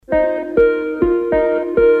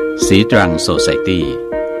สีตรังโซไซตี้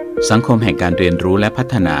สังคมแห่งการเรียนรู้และพั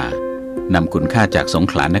ฒนานำคุณค่าจากสง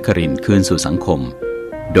ขลานครินทร์คืนสู่สังคม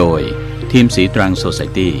โดยทีมสีตรังโซไซ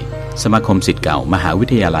ตี้สมาคมศิษย์เก่ามหาวิ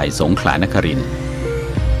ทยาลัยสงขลานครินทร์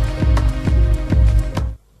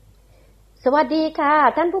สวัสดีค่ะ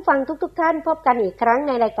ท่านผู้ฟังทุกท่านพบกันอีกครั้งใ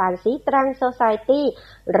นรายการสีตรังโซไซตี้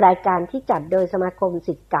รายการที่จัดโดยสมาคม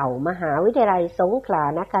ศิษย์เก่ามหาวิทยาลัยสงขลา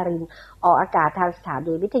นครินทร์ออกอากาศทางสถา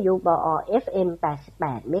นีวิทยุบอ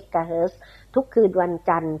FM88 MHz ทุกคืนวัน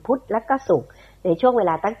จันทร์พุธและก็ศุกร์ในช่วงเว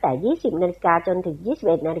ลาตั้งแต่ 20:00 นจนถึง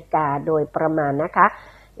 21:00 นโดยประมาณนะคะ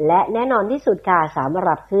และแน่นอนที่สุดค่ะสำห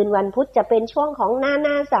รับคืนวันพุธจะเป็นช่วงของห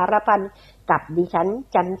น้าสารพันกับดิฉัน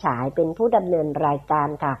จันฉายเป็นผู้ดำเนินรายการ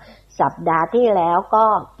ค่ะสัปดาห์ที่แล้วก็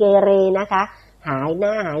เกเรนะคะหายห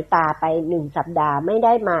น้าหายตาไป1สัปดาห์ไม่ไ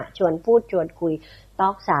ด้มาชวนพูดชวนคุยต้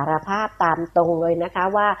องสารภาพตามตรงเลยนะคะ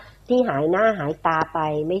ว่าที่หายหน้าหายตาไป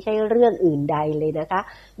ไม่ใช่เรื่องอื่นใดเลยนะคะ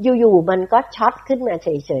อยู่ๆมันก็ช็อตขึ้นมาเ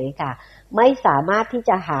ฉยๆค่ะไม่สามารถที่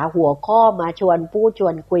จะหาหัวข้อมาชวนพูดช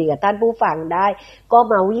วนคุยกับท่านผู้ฟังได้ก็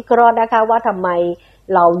มาวิเคราะห์นะคะว่าทำไม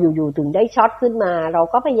เราอยู่ๆถึงได้ช็อตขึ้นมาเรา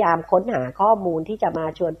ก็พยายามค้นหาข้อมูลที่จะมา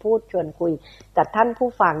ชวนพูดชวนคุยกับท่านผู้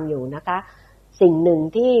ฟังอยู่นะคะสิ่งหนึ่ง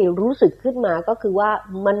ที่รู้สึกขึ้นมาก็คือว่า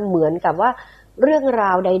มันเหมือนกับว่าเรื่องร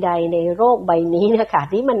าวใดๆในโลกใบนี้นะคะ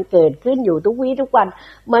ที่มันเกิดขึ้นอยู่ทุกวี่ทุกวัน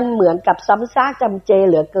มันเหมือนกับซ้ำซากจำเจ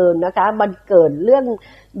เหลือเกินนะคะมันเกิดเรื่อง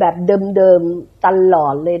แบบเดิมๆตลอ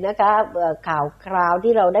ดเลยนะคะข่าวคราว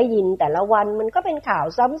ที่เราได้ยินแต่ละวันมันก็เป็นข่าว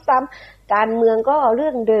ซ้ำๆการเมืองก็เรื่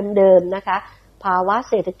องเดิมๆนะคะภาวะ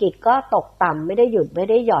เศรษฐกิจก็ตกต่ำไม่ได้หยุดไม่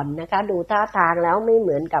ได้หย่อนนะคะดูท่าทางแล้วไม่เห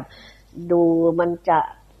มือนกับดูมันจะ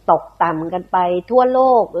ตกต่ำกันไปทั่วโล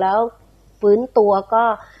กแล้วฟื้นตัวก็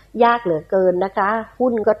ยากเหลือเกินนะคะ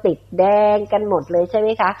หุ้นก็ติดแดงกันหมดเลยใช่ไหม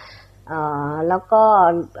คะแล้วก็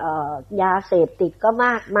ยาเสพติดก็ม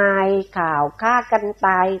ากมายข่าวฆ่ากันต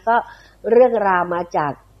ายก็เรื่องราวมาจา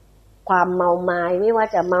กความเมาไม้ไม่ว่า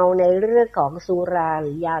จะเมาในเรื่องของสุราห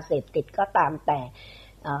รือยาเสพติดก็ตามแต่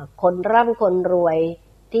คนร่ำคนรวย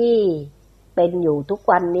ที่เป็นอยู่ทุก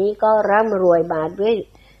วันนี้ก็ร่ำรวยมาด้วย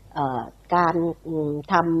การ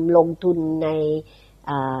ทำลงทุนใน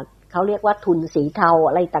เขาเรียกว่าทุนสีเทา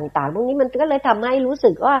อะไรต่างๆพวกนี้มันก็เลยทำให้รู้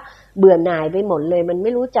สึกว่าเบื่อหน่ายไปหมดเลยมันไ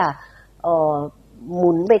ม่รู้จะห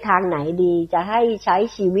มุนไปทางไหนดีจะให้ใช้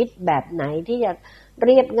ชีวิตแบบไหนที่จะเ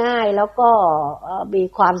รียบง่ายแล้วก็มี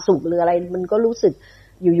ความสุขหรืออะไรมันก็รู้สึก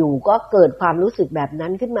อยู่ๆก็เกิดความรู้สึกแบบนั้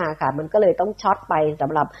นขึ้นมาค่ะมันก็เลยต้องช็อตไปส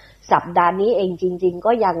ำหรับสัปดาห์นี้เองจริงๆ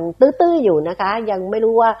ก็ยังตื้อๆอยู่นะคะยังไม่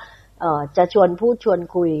รู้ว่าจะชวนพูดชวน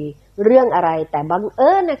คุยเรื่องอะไรแต่บังเ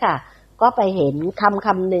อิญนะคะก็ไปเห็นค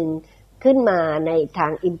ำหนึ่งขึ้นมาในทา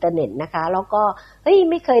งอินเทอร์เน็ตนะคะแล้วก็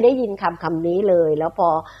ไม่เคยได้ยินคำนี้เลยแล้วพอ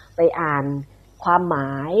ไปอ่านความหม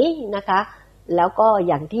ายนะคะแล้วก็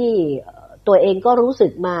อย่างที่ตัวเองก็รู้สึ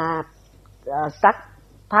กมาสัก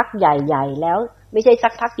พักใหญ่ๆแล้วไม่ใช่สั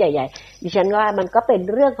กพักใหญ่ๆดิฉันว่ามันก็เป็น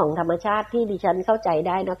เรื่องของธรรมชาติที่ดิฉันเข้าใจไ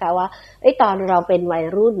ด้นะคะว่าตอนเราเป็นวัย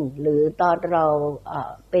รุ่นหรือตอนเรา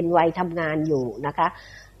เป็นวัยทำงานอยู่นะคะ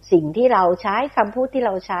สิ่งที่เราใช้คำพูดที่เ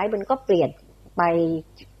ราใช้มันก็เปลี่ยนไป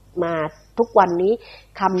มาทุกวันนี้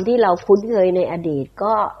คำที่เราคุ้นเคยในอดีต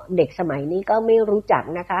ก็เด็กสมัยนี้ก็ไม่รู้จัก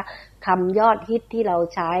นะคะคำยอดฮิตที่เรา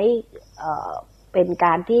ใช้เป็นก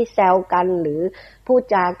ารที่แซวกันหรือพูด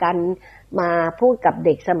จากันมาพูดกับเ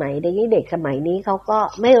ด็กสมัยนี้เด็กสมัยนี้เขาก็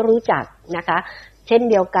ไม่รู้จักนะคะเช่น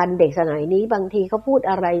เดียวกันเด็กสมัยนี้บางทีเขาพูด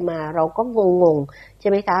อะไรมาเราก็งงใช่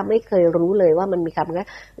ไหมคะไม่เคยรู้เลยว่ามันมีคำนั้น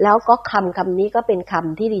แล้วก็คำนี้ก็เป็นค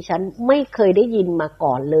ำที่ดิฉันไม่เคยได้ยินมา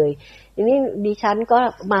ก่อนเลยทีนี้ดิฉันก็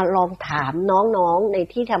มาลองถามน้องๆใน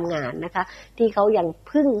ที่ทำงานนะคะที่เขายังเ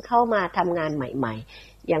พิ่งเข้ามาทำงานใหม่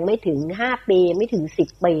ๆยังไม่ถึง5ปีไม่ถึง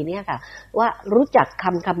10ปีเนี่ยค่ะว่ารู้จักค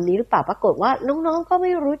ำนี้หรือเปล่าปรากฏว่าน้องๆก็ไ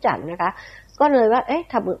ม่รู้จักนะคะก็เลยว่า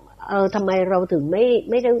ทำไมเราถึงไ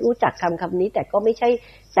ม่ได้รู้จักคำนี้แต่ก็ไม่ใช่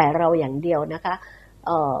แต่เราอย่างเดียวนะคะ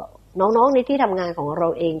น้องๆในที่ทำงานของเรา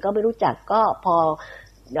เองก็ไม่รู้จักก็พอ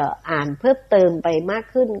อ่านเพิ่มเติมไปมาก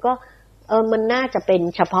ขึ้นก็มันน่าจะเป็น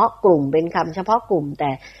เฉพาะกลุ่มเป็นคำเฉพาะกลุ่มแ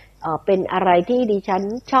ต่เป็นอะไรที่ดิฉัน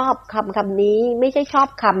ชอบคำนี้ไม่ใช่ชอบ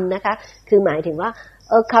คำนะคะคือหมายถึงว่า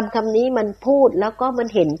คำนี้มันพูดแล้วก็มัน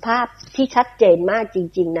เห็นภาพที่ชัดเจนมากจ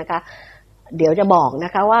ริงๆนะคะเดี๋ยวจะบอกน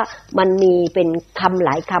ะคะว่ามันมีเป็นคำหล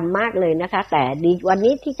ายคำมากเลยนะคะแต่วัน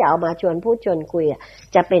นี้ที่จะเอามาชวนพูดชวนคุย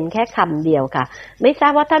จะเป็นแค่คำเดียวค่ะไม่ทรา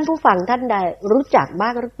บว่าท่านผู้ฟังท่านใดรู้จักบ้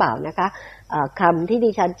างหรือเปล่านะคะคำที่ดิ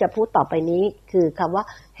ฉันจะพูดต่อไปนี้คือคำว่า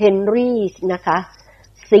Henry นะคะ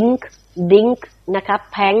Sink Dink นะคะ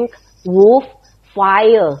Plank Wolf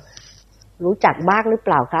Fire รู้จักบ้างหรือเป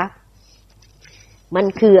ล่าคะมัน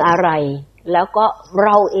คืออะไรแล้วก็เร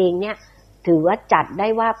าเองเนี่ย ถือว่าจัดได้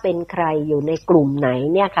ว่าเป็นใครอยู่ในกลุ่มไหน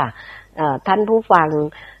เนี่ยค่ะท่านผู้ฟัง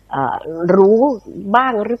รู้บ้า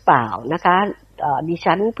งหรือเปล่านะคะดิ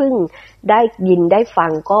ฉันเพิ่งได้ยินได้ฟั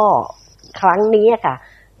งก็ครั้งนี้ค่ะ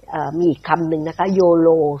มีอีกคำหนึ่งนะคะโยโล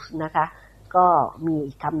นะคะก็มี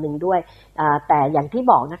อีกคำหนึ่งด้วยแต่อย่างที่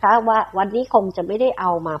บอกนะคะว่าวันนี้คงจะไม่ได้เอ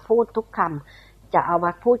ามาพูดทุกคำจะเอาม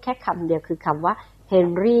าพูดแค่คำเดียวคือคำว่าเฮน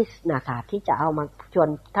รี่นะคะที่จะเอามาชวน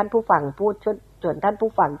ท่านผู้ฟังพูดชวนท่าน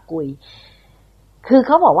ผู้ฟังคุยคือเ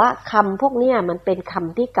ขาบอกว่าคำพวกนี้มันเป็นค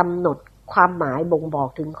ำที่กำหนดความหมายบ่งบอก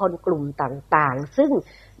ถึงคนกลุ่มต่างๆซึ่ง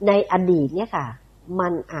ในอดีตเนี่ยค่ะมั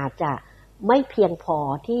นอาจจะไม่เพียงพอ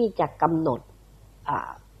ที่จะกำหนด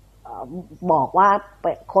บอกว่า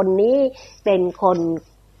คนนี้เป็นคน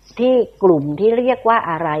ที่กลุ่มที่เรียกว่า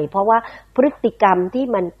อะไรเพราะว่าพฤติกรรมที่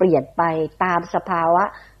มันเปลี่ยนไปตามสภาวะ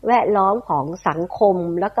แวดล้อมของสังคม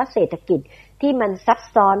แล้วก็เศรษฐกิจที่มันซับ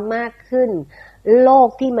ซ้อนมากขึ้นโลก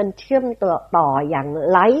ที่มันเชื่อมต่ออย่าง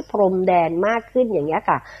ไร้พรมแดนมากขึ้นอย่างเงี้ย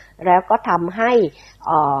ค่ะแล้วก็ทำให้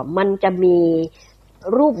มันจะมี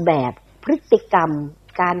รูปแบบพฤติกรรม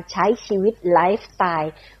การใช้ชีวิตไลฟ์สไต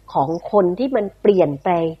ล์ของคนที่มันเปลี่ยนไป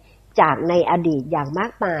จากในอดีตอย่างมา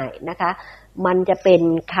กมายนะคะมันจะเ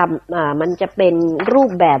ป็นรู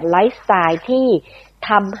ปแบบไลฟ์สไตล์ที่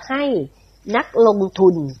ทำให้นักลงทุ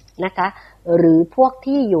นนะคะหรือพวก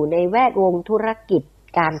ที่อยู่ในแวดวงธุรกิจ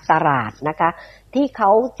การตลาดนะคะที่เข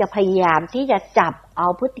าจะพยายามที่จะจับเอา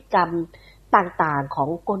พฤติกรรมต่างๆของ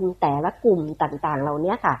คนแต่ละกลุ่มต่างๆเหล่า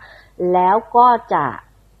นี้ค่ะแล้วก็จะ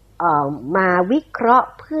มาวิเคราะห์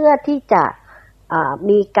เพื่อที่จะ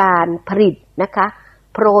มีการผลิตนะคะ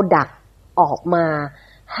product ออกมา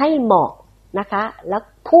ให้เหมาะนะคะแล้ว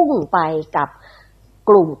พุ่งไปกับ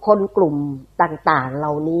กลุ่มคนกลุ่มต่างๆเห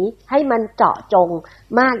ล่านี้ให้มันเจาะจง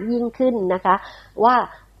มากยิ่งขึ้นนะคะว่า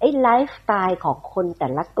ไอ้ไลฟ์สไตล์ของคนแต่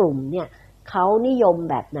ละกลุ่มเนี่ยเขานิยม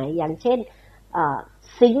แบบไหนอย่างเช่น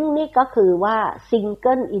ซิงค์นี่ก็คือว่า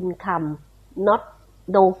single income not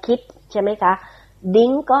no kid ใช่ไหมคะดิ้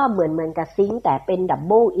งก็เหมือนกับซิงค์แต่เป็น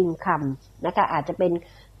double income นะคะอาจจะเป็น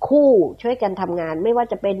คู่ช่วยกันทำงานไม่ว่า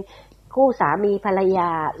จะเป็นคู่สามีภรรยา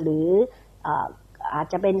หรืออาจ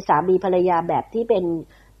จะเป็นสามีภรรยาแบบที่เป็น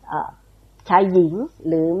ชายหญิง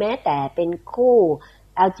หรือแม้แต่เป็นคู่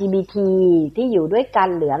LGBT ที่อยู่ด้วยกัน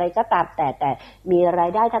หรืออะไรก็ตามแต่มีรา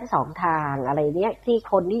ยได้ทั้งสองทางอะไรเนี้ยที่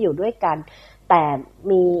คนที่อยู่ด้วยกันแต่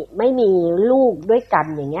ไม่มีลูกด้วยกัน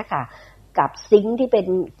อย่างเงี้ยค่ะกับซิงค์ที่เป็น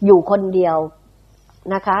อยู่คนเดียว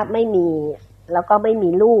นะคะไม่มีแล้วก็ไม่มี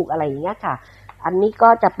ลูกอะไรอย่างเงี้ยค่ะอันนี้ก็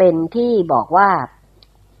จะเป็นที่บอกว่า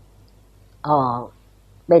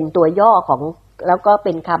เป็นตัวย่อของแล้วก็เ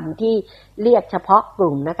ป็นคำที่เรียกเฉพาะก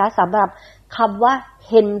ลุ่มนะคะสำหรับคำว่า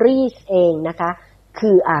เฮนรี่เองนะคะ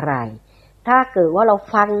คืออะไรถ้าเกิดว่าเรา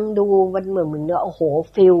ฟังดูมันเหมือนโอ้โห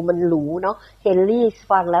ฟิลมันหรูเนาะเฮนรี่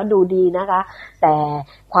ฟังแล้วดูดีนะคะแต่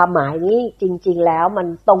ความหมายนี้จริงๆแล้วมัน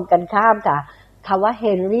ตรงกันข้ามค่ะคำว่าเฮ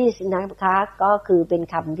นรี่นะคะก็คือเป็น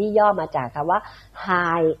คำที่ย่อมาจากคำว่า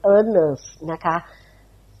high earners นะคะ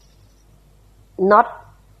not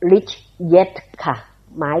rich yet ค่ะ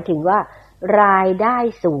หมายถึงว่ารายได้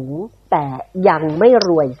สูงแต่ยังไม่ร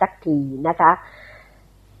วยสักทีนะคะ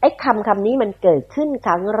ไอ้คำนี้มันเกิดขึ้นค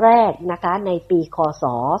รั้งแรกนะคะในปีคศ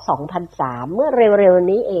2003เมื่อเร็วๆ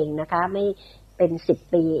นี้เองนะคะไม่เป็น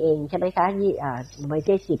10ปีเองใช่ไหมคะไม่ใ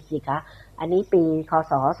ช่10สิคะอันนี้ปีค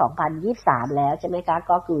ศ2023แล้วใช่ไหมคะ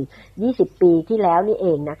ก็คือ20ปีที่แล้วนี่เอ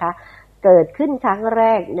งนะคะเกิดขึ้นครั้งแร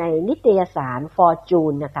กในนิตยสาร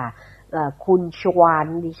Fortune นะคะคุณชวาน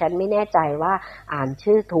ดิฉันไม่แน่ใจว่าอ่าน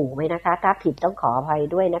ชื่อถูกไหมนะคะถ้าผิดต้องขออภัย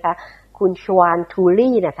ด้วยนะคะคุณชวานทู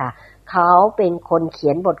ลี่นะคะเขาเป็นคนเขี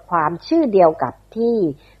ยนบทความชื่อเดียวกับที่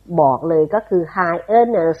บอกเลยก็คือ high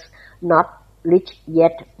earners not rich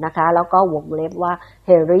yet นะคะแล้วก็วงเล็บว่า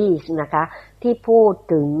Harris นะคะที่พูด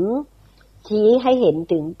ถึงชี้ให้เห็น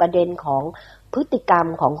ถึงประเด็นของพฤติกรรม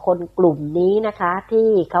ของคนกลุ่มนี้นะคะที่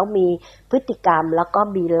เขามีพฤติกรรมแล้วก็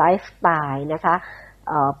มีไลฟ์สไตล์นะคะ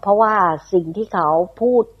เพราะว่าสิ่งที่เขา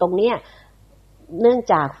พูดตรงเนี้ยเนื่อง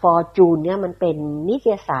จาก Fortune เนี่ยมันเป็นนิต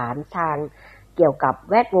ยสารทางเกี่ยวกับ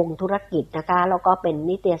แวดวงธุรกิจนะคะแล้วก็เป็น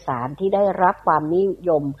นิตยสารที่ได้รับความนิ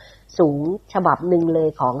ยมสูงฉบับหนึ่งเลย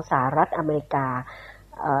ของสหรัฐอเมริกา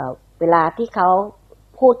เวลาที่เขา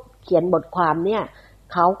พูดเขียนบทความเนี่ย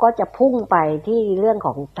เขาก็จะพุ่งไปที่เรื่องข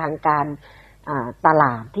องทางการตล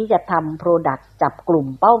าดที่จะทำ product จับกลุ่ม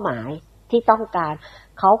เป้าหมายที่ต้องการ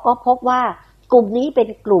เขาก็พบว่ากลุ่มนี้เป็น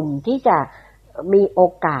กลุ่มที่จะมีโอ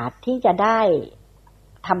กาสที่จะได้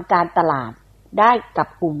ทำการตลาดได้กับ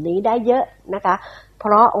กลุ่มนี้ได้เยอะนะคะเพ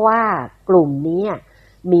ราะว่ากลุ่มนี้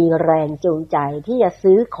มีแรงจูงใจที่จะ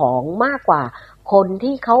ซื้อของมากกว่าคน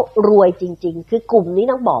ที่เขารวยจริงๆคือกลุ่มนี้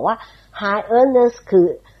ต้องบอกว่า high earners คือ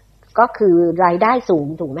ก็คือรายได้สูง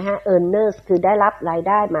ถูกไหมฮะ earners คือได้รับรายไ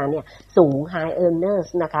ด้มาเนี่ยสูง high earners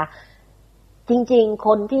นะคะจริงๆค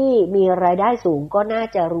นที่มีรายได้สูงก็น่า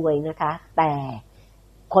จะรวยนะคะแต่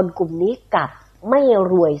คนกลุ่มนี้กลับไม่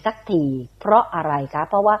รวยสักทีเพราะอะไรคะ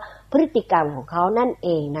เพราะว่าพฤติกรรมของเขานั่นเอ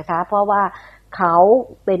งนะคะเพราะว่าเขา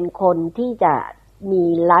เป็นคนที่จะมี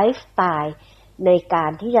ไลฟ์สไตล์ในกา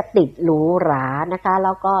รที่จะติดหรูหรานะคะแ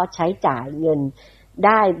ล้วก็ใช้จ่ายเงินไ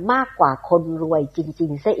ด้มากกว่าคนรวยจริ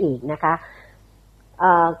งๆซะอีกนะคะ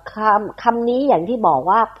คำนี้อย่างที่บอก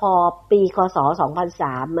ว่าพอปีคศ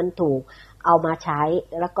2003มันถูกเอามาใช้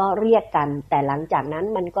แล้วก็เรียกกันแต่หลังจากนั้น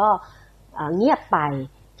มันก็เงียบไป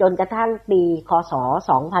จนกระทั่งปีคศ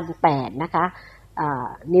2008นะคะ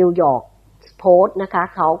นิวยอร์กโพสต์นะคะ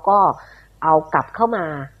เขาก็เอากลับเข้ามา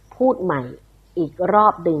พูดใหม่อีกรอ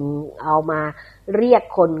บหนึ่งเอามาเรียก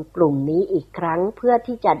คนกลุ่มนี้อีกครั้งเพื่อ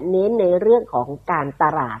ที่จะเน้นในเรื่องของการต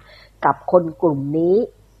ลาดกับคนกลุ่มนี้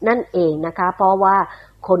นั่นเองนะคะเพราะว่า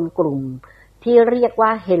คนกลุ่มที่เรียกว่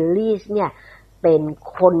าเฮนรี่เนี่ยเป็น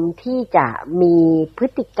คนที่จะมีพฤ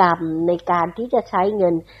ติกรรมในการที่จะใช้เงิ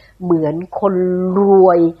นเหมือนคนรว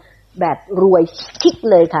ยแบบรวยชิค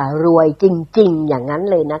เลยค่ะรวยจริงๆอย่างนั้น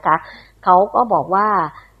เลยนะคะเขาก็บอกว่า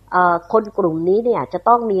คนกลุ่มนี้เนี่ยจะ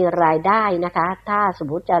ต้องมีรายได้นะคะถ้าสม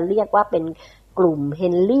มุติจะเรียกว่าเป็นกลุ่มเฮ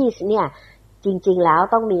นรี่เนี่ยจริงๆแล้ว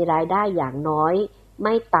ต้องมีรายได้อย่างน้อยไ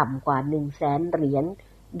ม่ต่ำกว่า 100,000 เหรียญ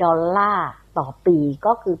ดอลลาร์ต่อปี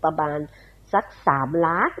ก็คือประมาณสัก3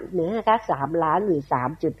ล้านนะคะ3ล้านหรือ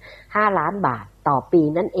 3.5 ล้านบาทต่อปี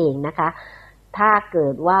นั่นเองนะคะถ้าเกิ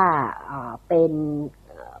ดว่าเป็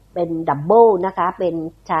นดับเบิลนะคะเป็น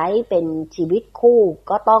ใช้เป็นชีวิตคู่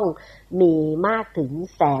ก็ต้องมีมากถึง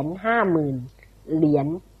 150,000 เหรียญ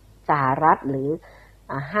สหรัฐหรือ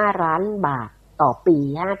5ล้านบาทต่อปี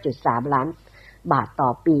 5.3 ล้านบาทต่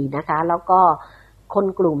อปีนะคะแล้วก็คน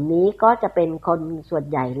กลุ่มนี้ก็จะเป็นคนส่วน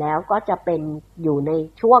ใหญ่แล้วก็จะเป็นอยู่ใน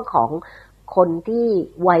ช่วงของคนที่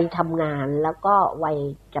วัยทำงานแล้วก็วัย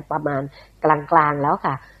จะประมาณกลางๆแล้ว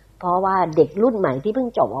ค่ะเพราะว่าเด็กรุ่นใหม่ที่เพิ่ง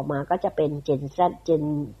จบออกมาก็จะเป็น Gen Z Gen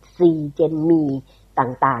C Gen Me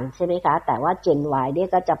ต่างๆใช่ไหมคะแต่ว่า Gen Y เนี่ย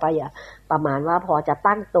ก็จะประมาณว่าพอจะ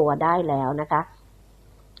ตั้งตัวได้แล้วนะคะ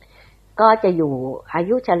ก็จะอยู่อา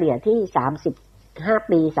ยุเฉลี่ยที่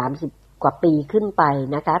35ปี30กว่าปีขึ้นไป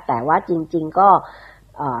นะคะแต่ว่าจริงๆก็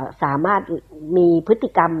สามารถมีพฤติ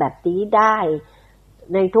กรรมแบบนี้ได้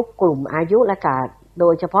ในทุกกลุ่มอายุและค่ะโด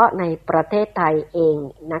ยเฉพาะในประเทศไทยเอง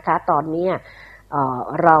นะคะตอนนี้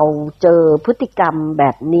เราเจอพฤติกรรมแบ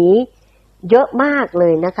บนี้เยอะมากเล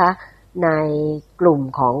ยนะคะในกลุ่ม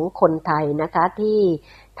ของคนไทยนะคะที่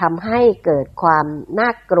ทำให้เกิดความน่า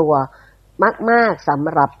กลัวมากๆสำ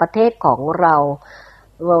หรับประเทศของเรา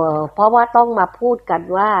เพราะว่าต้องมาพูดกัน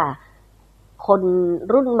ว่าคน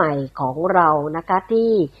รุ่นใหม่ของเรานะคะ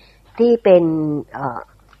ที่เป็น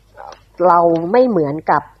เราไม่เหมือน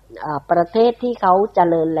กับประเทศที่เขาเจ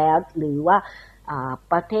ริญแล้วหรือว่า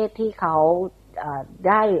ประเทศที่เขาไ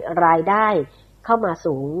ด้รายได้เข้ามา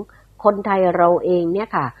สูงคนไทยเราเองเนี่ย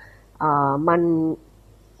ค่ะมัน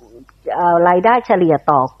รายได้เฉลี่ย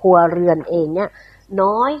ต่อครัวเรือนเองเนี่ย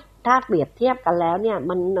น้อยถ้าเปรียบเทียบกันแล้วเนี่ย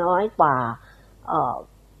มันน้อยกว่า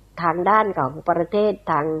ทางด้านของประเทศ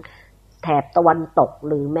ทางแถบตะวันตก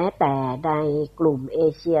หรือแม้แต่ในกลุ่มเอ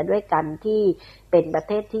เชียด้วยกันที่เป็นประเ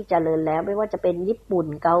ทศที่เจริญแล้วไม่ว่าจะเป็นญี่ปุ่น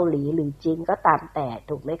เกาหลีหรือจีนก็ตามแต่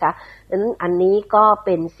ถูกไหมคะนั้นอันนี้ก็เ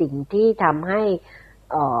ป็นสิ่งที่ทำให้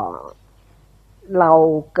เรา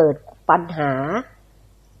เกิดปัญหา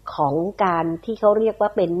ของการที่เขาเรียกว่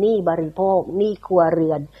าเป็นหนี้บริโภคหนี้ครัวเรื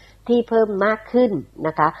อนที่เพิ่มมากขึ้นน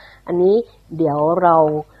ะคะอันนี้เดี๋ยวเรา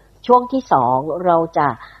ช่วงที่2เราจะ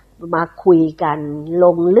มาคุยกันล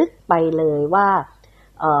งลึกไปเลยว่า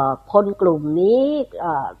คนกลุ่มนี้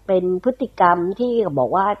เป็นพฤติกรรมที่บอก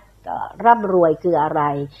ว่าร่ำรวยคืออะไร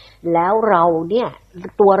แล้วเราเนี่ย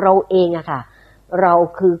ตัวเราเองอะค่ะเรา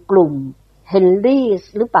คือกลุ่มเฮนรี่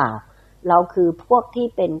หรือเปล่าเราคือพวกที่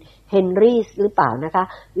เป็นเฮนรี่หรือเปล่านะคะ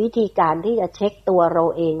วิธีการที่จะเช็คตัวเรา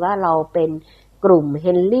เองว่าเราเป็นกลุ่มเฮ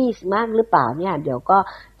นรี่มากหรือเปล่าเนี่ยเดี๋ยวก็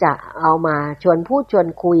จะเอามาชวนพูดชวน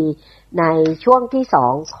คุยในช่วงที่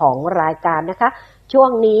2ของรายการนะคะช่ว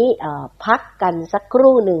งนี้พักกันสักค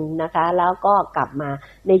รู่หนึ่งนะคะแล้วก็กลับมา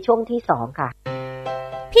ในช่วงที่2ค่ะ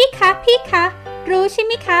พี่คะรู้ใช่ไ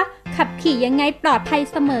หมคะขับขี่ยังไงปลอดภัย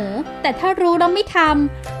เสมอแต่ถ้ารู้แล้วไม่ท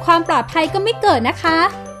ำความปลอดภัยก็ไม่เกิดนะคะ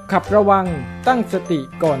ขับระวังตั้งสติ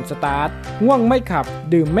ก่อนสตาร์ทง่วงไม่ขับ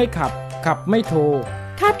ดื่มไม่ขับขับไม่โทร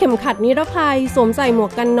คาดเข็มขัดนิรภัยสวมใส่หมว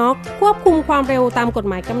กกันน็อกควบคุมความเร็วตามกฎ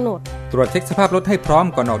หมายกำหนดตรวจเช็คสภาพรถให้พร้อม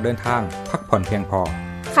ก่อนออกเดินทางพักผ่อนเพียงพอ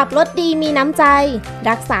ขับรถดีมีน้ำใจ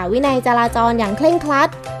รักษาวินัยจราจรอย่างเคร่งครัด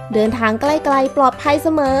เดินทางใกล้ๆปลอดภัยเส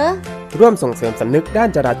มอ ร่วมส่งเสริมสำนึกด้าน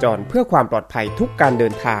จราจรเพื่อความปลอดภัยทุกการเดิ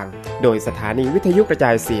นทางโดยสถานีวิทยุกระจ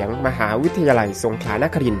ายเสียงมหาวิทยาลัยสงขลาน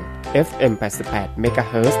ครินทร์ FM88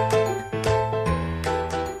 MHz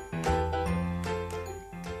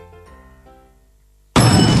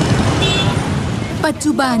ปัจ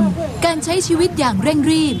จุบันการใช้ชีวิตอย่างเร่ง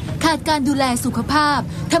รีบขาดการดูแลสุขภาพ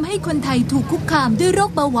ทำให้คนไทยถูกคุกคามด้วยโร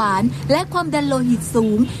คเบาหวานและความดันโลหิตสู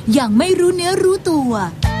งอย่างไม่รู้เนื้อรู้ตัว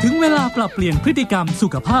ถึงเวลาปรับเปลี่ยนพฤติกรรมสุ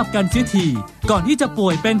ขภาพกันเสียทีก่อนที่จะป่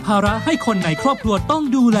วยเป็นภาระให้คนในครอบครัวต้อง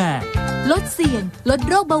ดูแลลดเสี่ยงลด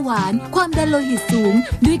โรคเบาหวานความดันโลหิตสูง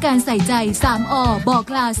ด้วยการใส่ใจ3 อบอก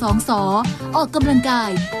ลา2 สออกกำลังกาย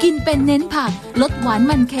กินเป็นเน้นผักลดหวาน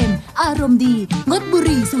มันเค็มอารมณ์ดีงดบุห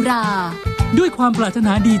รี่สุราด้วยความปรารถน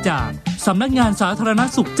าดีจากสำนักงานสาธารณ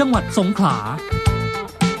สุขจังหวัดสงขลา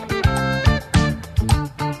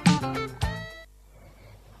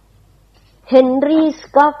เฮนรี่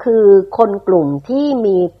ก็คือคนกลุ่มที่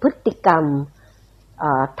มีพฤติกรรม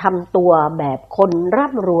ทำตัวแบบคนร่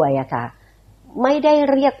ำรวยอะค่ะไม่ได้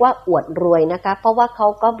เรียกว่าอวดรวยนะคะเพราะว่าเขา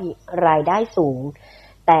ก็มีรายได้สูง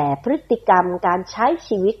แต่พฤติกรรมการใช้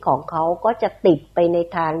ชีวิตของเขาก็จะติดไปใน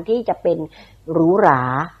ทางที่จะเป็นหรูหรา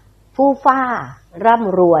ฟู่ฟ้าร่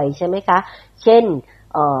ำรวยใช่ไหมคะเช่น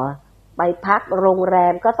ไปพักโรงแร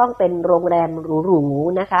มก็ต้องเป็นโรงแรมหรู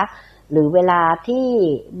ๆนะคะหรือเวลาที่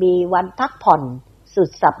มีวันพักผ่อนสุด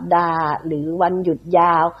สัปดาห์หรือวันหยุดย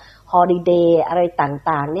าวฮอลิเดย์อะไร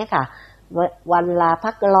ต่างๆเนี่ยค่ะวันลา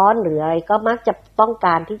พักร้อนหรืออะไรก็มักจะต้องก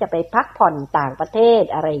ารที่จะไปพักผ่อนต่างประเทศ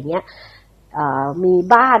อะไรอย่างเงี้ยมี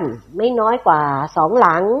บ้านไม่น้อยกว่า2 ห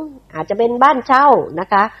ลังอาจจะเป็นบ้านเช่านะ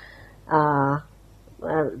คะ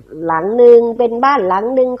หลังหนึ่งเป็นบ้านหลัง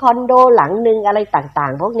หนึ่งคอนโดหลังหนึ่งอะไรต่า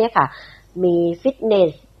งๆพวกนี้ค่ะมีฟิตเน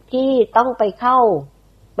สที่ต้องไปเข้า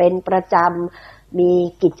เป็นประจำมี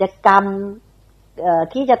กิจกรรม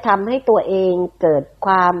ที่จะทำให้ตัวเองเกิดค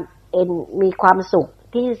วามมีความสุข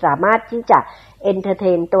ที่สามารถที่จะเอนเตอร์เท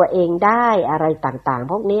นตัวเองได้อะไรต่าง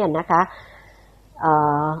ๆพวกนี้นะคะ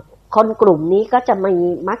คนกลุ่มนี้ก็จะ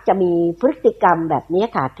มักจะมีพฤติกรรมแบบนี้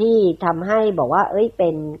ค่ะที่ทำให้บอกว่าเป็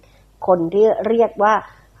นคนที่เรียกว่า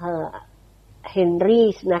เฮนรี่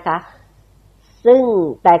นะคะซึ่ง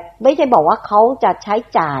แต่ไม่ใช่บอกว่าเขาจะใช้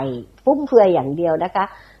จ่ายฟุ่มเฟือยอย่างเดียวนะคะ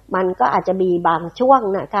มันก็อาจจะมีบางช่วง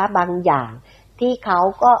นะคะบางอย่างที่เขา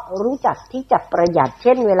ก็รู้จักที่จะประหยัดเ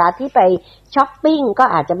ช่นเวลาที่ไปช้อปปิ้งก็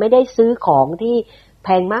อาจจะไม่ได้ซื้อของที่แพ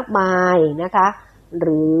งมากมายนะคะห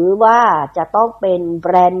รือว่าจะต้องเป็นแบ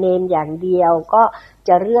รนด์เนมอย่างเดียวก็จ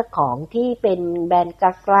ะเลือกของที่เป็นแบรนด์ก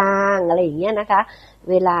ลางๆอะไรอย่างเงี้ยนะคะ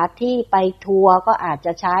เวลาที่ไปทัวร์ก็อาจจ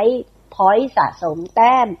ะใช้พอยต์สะสมแ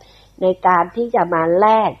ต้มในการที่จะมาแล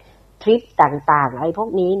กทริปต่างๆอะไรพวก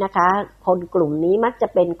นี้นะคะคนกลุ่มนี้มักจะ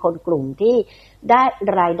เป็นคนกลุ่มที่ได้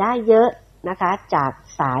รายได้เยอะนะคะจาก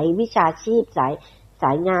สายวิชาชีพส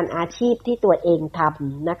ายงานอาชีพที่ตัวเองท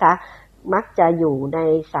ำนะคะมักจะอยู่ใน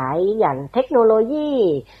สายอย่างเทคโนโลยี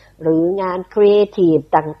หรืองานครีเอทีฟ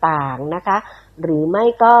ต่างๆนะคะหรือไม่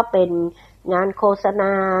ก็เป็นงานโฆษณ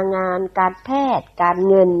างานการแพทย์การ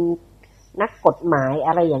เงินนักกฎหมายอ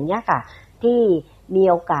ะไรอย่างนี้ค่ะที่มี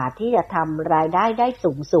โอกาสที่จะทำรายได้ได้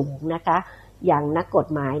สูงๆนะคะอย่างนักกฎ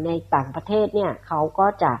หมายในต่างประเทศเนี่ยเขาก็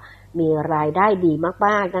จะมีรายได้ดีม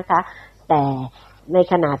ากๆนะคะแต่ใน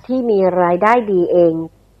ขณะที่มีรายได้ดีเอง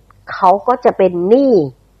เขาก็จะเป็นหนี้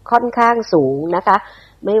ค่อนข้างสูงนะคะ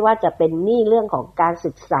ไม่ว่าจะเป็นหนี้เรื่องของการ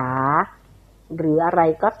ศึกษาหรืออะไร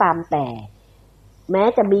ก็ตามแต่แม้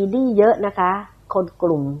จะมีหนี้เยอะนะคะคนก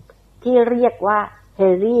ลุ่มที่เรียกว่าเฮ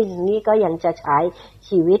นรี่นี่ก็ยังจะใช้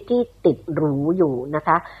ชีวิตที่ติดหรูอยู่นะค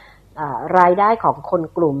ะรายได้ของคน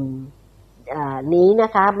กลุ่มนี้น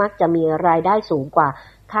ะคะมักจะมีรายได้สูงกว่า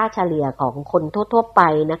ค่าเฉลี่ยของคนทั่วๆไป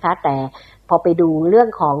นะคะแต่พอไปดูเรื่อง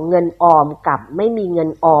ของเงินออมกับไม่มีเงิ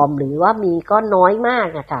นออมหรือว่ามีก็น้อยมาก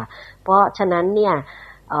นะคะเพราะฉะนั้นเนี่ย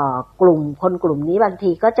กลุ่มคนกลุ่มนี้บาง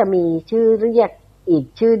ทีก็จะมีชื่อเรียกอีก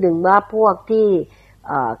ชื่อหนึ่งว่าพวกที่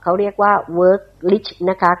เขาเรียกว่า work rich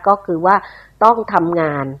นะคะก็คือว่าต้องทำง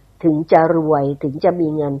านถึงจะรวยถึงจะมี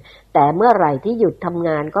เงินแต่เมื่อไหร่ที่หยุดทำง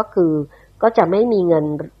านก็จะไม่มีเงิน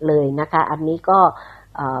เลยนะคะอันนี้ก็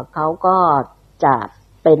เขาก็จะ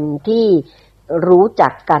เป็นที่รู้จั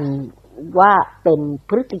กกันว่าเป็น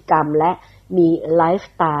พฤติกรรมและมีไลฟ์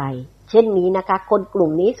สไตล์เช่นนี้นะคะคนกลุ่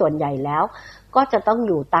มนี้ส่วนใหญ่แล้วก็จะต้องอ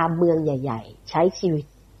ยู่ตามเมืองใหญ่ๆใช้ชีวิต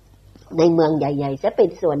ในเมืองใหญ่ๆจะเป็น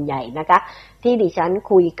ส่วนใหญ่นะคะที่ดิฉัน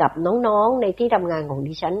คุยกับน้องๆในที่ทำงานของ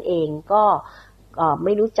ดิฉันเองก็ไ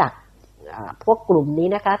ม่รู้จักพวกกลุ่มนี้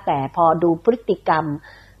นะคะแต่พอดูพฤติกรรม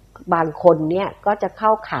บางคนเนี่ยก็จะเข้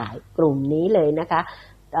าข่ายกลุ่มนี้เลยนะคะ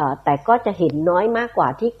แต่ก็จะเห็นน้อยมากกว่า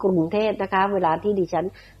ที่กรุงเทพนะคะเวลาที่ดิฉัน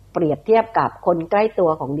เปรียบเทียบกับคนใกล้ตัว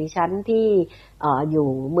ของดิฉันที่อยู่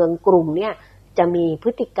เมืองกรุงเนี่ยจะมีพ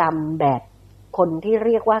ฤติกรรมแบบคนที่เ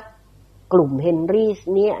รียกว่ากลุ่มเฮนรี่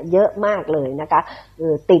เนี่ยเยอะมากเลยนะคะ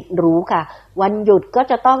ติดหรูค่ะวันหยุดก็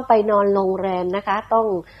จะต้องไปนอนโรงแรมนะคะต้อง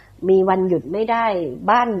มีวันหยุดไม่ได้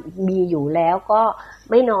บ้านมีอยู่แล้วก็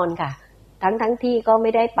ไม่นอนค่ะทั้งที่ก็ไ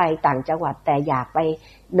ม่ได้ไปต่างจังหวัดแต่อยากไป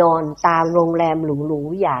นอนตามโรงแรมหรู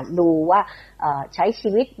ๆอยากดูว่าใช้ชี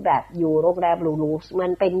วิตแบบอยู่โรงแรมหรูๆมั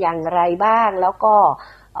นเป็นอย่างไรบ้างแล้วก็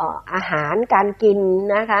อาหารการกิน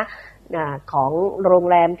นะคะของโรง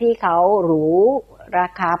แรมที่เขาหรูรา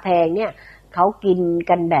คาแพงเนี่ยเขากิน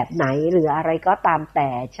กันแบบไหนหรืออะไรก็ตามแต่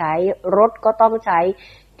ใช้รถก็ต้องใช้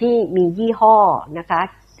ที่มียี่ห้อนะคะ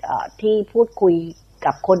ที่พูดคุย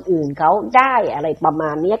กับคนอื่นเขาได้อะไรประมา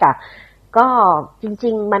ณนี้ค่ะก็จ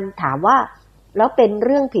ริงๆมันถามว่าแล้วเป็นเ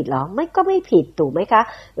รื่องผิดหรอก็ไม่ผิดถูกไหมคะ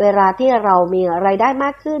เวลาที่เรามีรายได้ม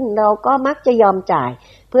ากขึ้นเราก็มักจะยอมจ่าย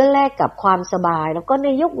เพื่อแลกกับความสบายแล้วก็ใน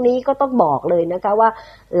ยุคนี้ก็ต้องบอกเลยนะคะว่า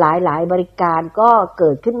หลายๆบริการก็เ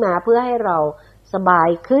กิดขึ้นมาเพื่อให้เราสบาย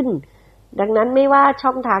ขึ้นดังนั้นไม่ว่าช่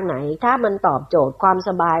องทางไหนถ้ามันตอบโจทย์ความส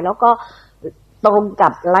บายแล้วก็ตรงกั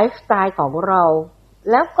บไลฟ์สไตล์ของเรา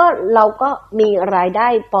แล้วก็เราก็มีรายได้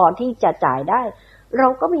พอที่จะจ่ายได้เรา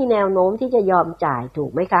ก็มีแนวโน้มที่จะยอมจ่ายถู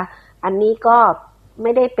กไหมคะอันนี้ก็ไ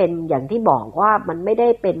ม่ได้เป็นอย่างที่บอกว่ามันไม่ได้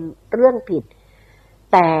เป็นเรื่องผิด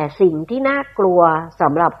แต่สิ่งที่น่ากลัวส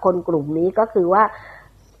ำหรับคนกลุ่มนี้ก็คือว่า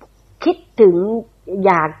คิดถึง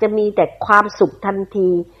อยากจะมีแต่ความสุขทันที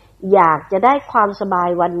อยากจะได้ความสบาย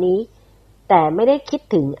วันนี้แต่ไม่ได้คิด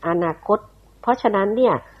ถึงอนาคตเพราะฉะนั้นเนี่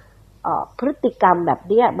ยพฤติกรรมแบบ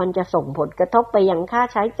นี้มันจะส่งผลกระทบไปยังค่า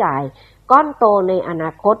ใช้จ่ายก้อนโตในอน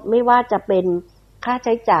าคตไม่ว่าจะเป็นค่าใ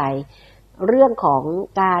ช้จ่ายเรื่องของ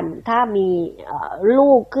การถ้ามี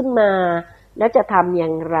ลูกขึ้นมาแล้วจะทำอย่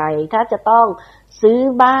างไรถ้าจะต้องซื้อ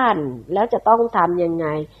บ้านแล้วจะต้องทำยังไง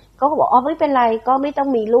ก็บอกไม่เป็นไรก็ไม่ต้อง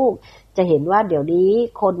มีลูกจะเห็นว่าเดี๋ยวนี้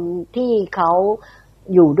คนที่เขา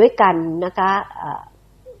อยู่ด้วยกันนะคะ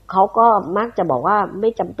เขาก็มักจะบอกว่าไม่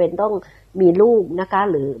จำเป็นต้องมีลูกนะคะ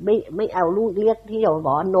หรือไม่เอาลูกเรียกที่เราบ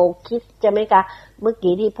อก no kids ใช่ไหมคะเมื่อ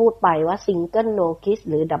กี้ที่พูดไปว่า single no kids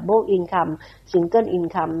หรือ double income single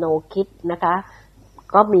income no kids นะคะ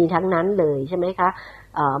ก็มีทั้งนั้นเลยใช่ไหมคะ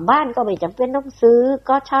บ้านก็ไม่จำเป็นต้องซื้อ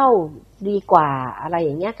ก็เช่าดีกว่าอะไรอ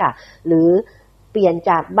ย่างเงี้ยค่ะหรือเปลี่ยน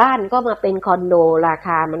จากบ้านก็มาเป็นคอนโดราค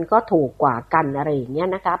ามันก็ถูกกว่ากันอะไรอย่างเงี้ย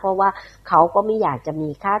นะคะเพราะว่าเขาก็ไม่อยากจะมี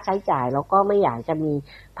ค่าใช้จ่ายแล้วก็ไม่อยากจะมี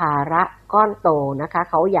ภาระก้อนโตนะคะ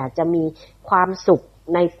เขาอยากจะมีความสุข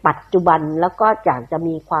ในปัจจุบันแล้วก็อยากจะ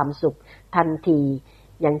มีความสุขทันที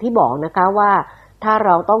อย่างที่บอกนะคะว่าถ้าเ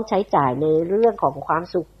ราต้องใช้จ่ายในเรื่องของความ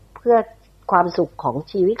สุขเพื่อความสุขของ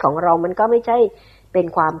ชีวิตของเรามันก็ไม่ใช่เป็น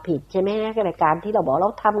ความผิดใช่ไหมในการที่เราบอกเร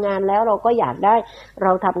าทำงานแล้วเราก็อยากได้เร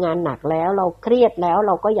าทำงานหนักแล้วเราเครียดแล้วเ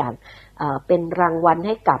ราก็อยากเป็นรางวัลใ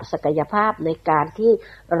ห้กับศักยภาพในการที่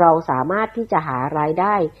เราสามารถที่จะหารายไ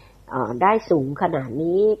ด้ได้สูงขนาด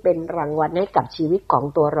นี้เป็นรางวัลให้กับชีวิตของ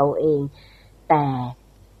ตัวเราเองแต่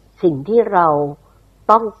สิ่งที่เรา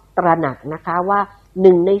ต้องตระหนักนะคะว่า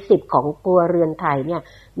1 ใน 10ของครัวเรือนไทยเนี่ย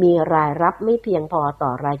มีรายรับไม่เพียงพอต่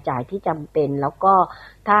อรายจ่ายที่จำเป็นแล้วก็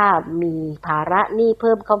ถ้ามีภาระหนี้เ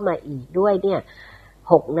พิ่มเข้ามาอีกด้วยเนี่ย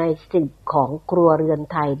6 ใน 10ของครัวเรือน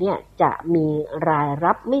ไทยเนี่ยจะมีราย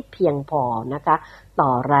รับไม่เพียงพอนะคะต่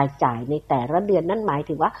อรายจ่ายในแต่ละเดือนนั่นหมาย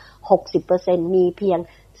ถึงว่า 60% มีเพียง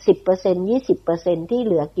 10% 20% ที่เ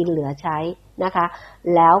หลือกินเหลือใช้นะคะ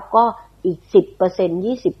แล้วก็อีก 10%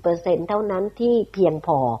 20% เท่านั้นที่เพียงพ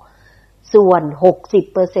อส่วน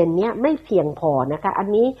 60% เนี่ยไม่เพียงพอนะคะอัน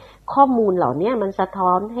นี้ข้อมูลเหล่านี้มันสะท้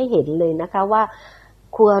อนให้เห็นเลยนะคะว่า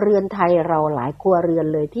ครัวเรือนไทยเราหลายครัวเรือน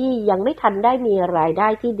เลยที่ยังไม่ทันได้มีรายได้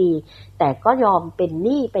ที่ดีแต่ก็ยอมเป็นห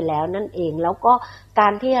นี้ไปแล้วนั่นเองแล้วก็กา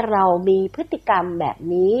รที่เรามีพฤติกรรมแบบ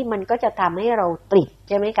นี้มันก็จะทำให้เราติด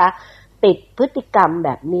ใช่ไหมคะติดพฤติกรรมแบ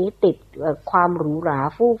บนี้ติดความหรูหรา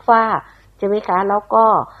ฟู่ฟ้าใช่ไหมคะแล้วก็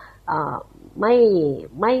ไ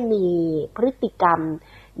ม่มีพฤติกรรม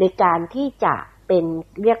ในการที่จะเป็น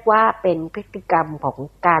เรียกว่าเป็นพฤติกรรมของ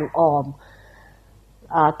การออม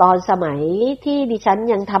ตอนสมัยที่ดิฉัน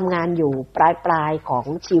ยังทำงานอยู่ปลายของ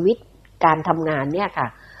ชีวิตการทำงานเนี่ยค่ะ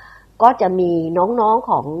ก็จะมีน้องๆ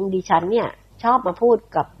ของดิฉันเนี่ยชอบมาพูด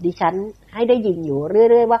กับดิฉันให้ได้ยินอยู่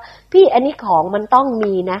เรื่อยๆว่าพี่อันนี้ของมันต้อง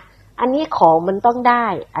มีนะอันนี้ของมันต้องได้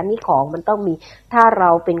อันนี้ของมันต้องมีถ้าเรา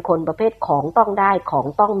เป็นคนประเภทของต้องได้ของ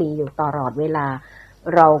ต้องมีอยู่ตลอดเวลา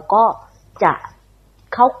เราก็จะ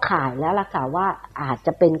เข้าข่ายแล้วล่ะค่ะว่าอาจจ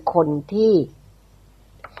ะเป็นคนที่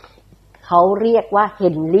เขาเรียกว่าเฮ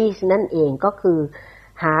นรี่นั่นเองก็คือ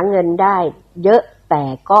หาเงินได้เยอะแต่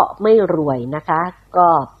ก็ไม่รวยนะคะก็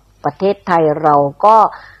ประเทศไทยเราก็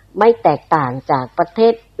ไม่แตกต่างจากประเท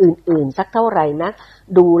ศอื่นๆสักเท่าไหร่นัก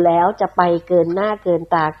ดูแล้วจะไปเกินหน้าเกิน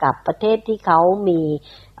ตากับประเทศที่เขามี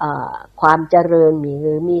ความเจริญห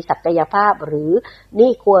รือมีศักยภาพหรือห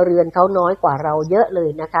นี้ครัวเรือนเขาน้อยกว่าเราเยอะเลย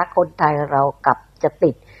นะคะคนไทยเรากลับจะ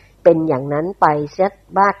ติดเป็นอย่างนั้นไปเสีย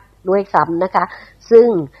มากด้วยซ้ำนะคะซึ่ง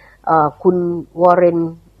คุณวอร์เรน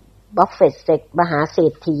บัฟเฟตต์มหาเศร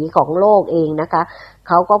ษฐีของโลกเองนะคะเ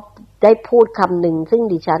ขาก็ได้พูดคำหนึ่งซึ่ง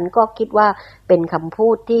ดิฉันก็คิดว่าเป็นคำพู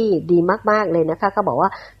ดที่ดีมากๆเลยนะคะเขาบอกว่า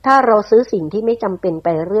ถ้าเราซื้อสิ่งที่ไม่จำเป็นไป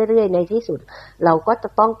เรื่อยๆในที่สุดเราก็จะ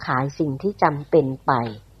ต้องขายสิ่งที่จำเป็นไป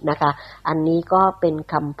นะคะอันนี้ก็เป็น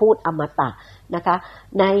คำพูดอมตะนะคะ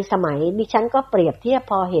ในสมัยดิฉันก็เปรียบเทียบ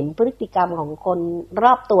พอเห็นพฤติกรรมของคนร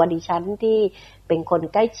อบตัวดิฉันที่เป็นคน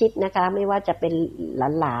ใกล้ชิดนะคะไม่ว่าจะเป็น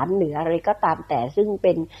หลานๆหรืออะไรก็ตามแต่ซึ่งเ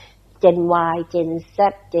ป็นGen Y Gen Z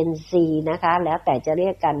Gen Z นะคะแล้วแต่จะเรี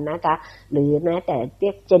ยกกันนะคะหรือแม้แต่เรี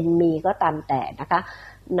ยก Gen Me ก็ตามแต่นะคะ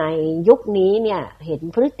ในยุคนี้เนี่ยเห็น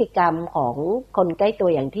พฤติกรรมของคนใกล้ตัว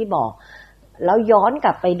อย่างที่บอกแล้วย้อนก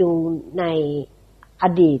ลับไปดูในอ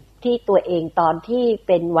ดีตที่ตัวเองตอนที่เ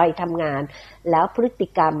ป็นวัยทำงานแล้วพฤติ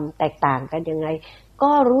กรรมแตกต่างกันยังไง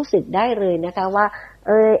ก็รู้สึกได้เลยนะคะว่า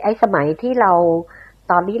ไอ้สมัยที่เรา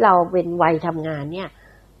ตอนที่เราเป็นวัยทำงานเนี่ย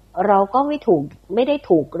เราก็ไม่ได้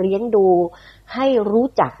ถูกเลี้ยงดูให้รู้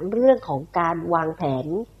จักเรื่องของการวางแผน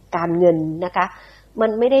การเงินนะคะมั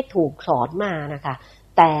นไม่ได้ถูกสอนมานะคะ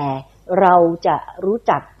แต่เราจะรู้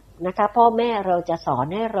จักนะคะพ่อแม่เราจะสอน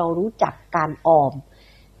ให้เรารู้จักการออม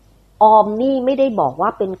นี่ไม่ได้บอกว่า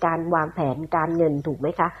เป็นการวางแผนการเงินถูกไหม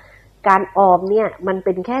คะการออมเนี่ยมันเ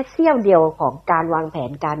ป็นแค่เสี้ยวเดียวของการวางแผ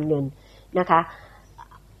นการเงินนะคะ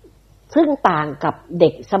ซึ่งต่างกับเด็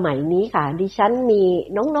กสมัยนี้ค่ะดิฉันมี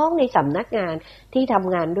น้องๆในสำนักงานที่ท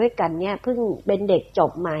ำงานด้วยกันเนี่ยเพิ่งเป็นเด็กจ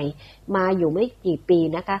บใหม่มาอยู่ไม่กี่ปี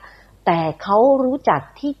นะคะแต่เขารู้จัก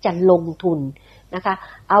ที่จะลงทุนนะคะ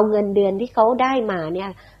เอาเงินเดือนที่เขาได้มาเนี่ย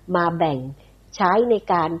มาแบ่งใช้ใน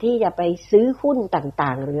การที่จะไปซื้อหุ้นต่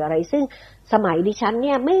างๆหรืออะไรซึ่งสมัยดิฉันเ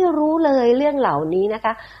นี่ยไม่รู้เลยเรื่องเหล่านี้นะค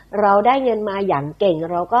ะเราได้เงินมาอย่างเก่ง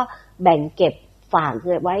เราก็แบ่งเก็บฝากเ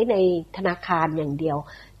งินไว้ในธนาคารอย่างเดียว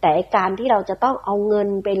แต่การที่เราจะต้องเอาเงิน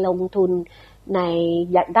ไปลงทุนใน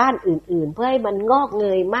ด้านอื่นๆเพื่อให้มันงอกเง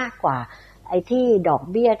ยมากกว่าไอ้ที่ดอก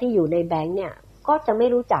เบี้ยที่อยู่ในแบงก์เนี่ยก็จะไม่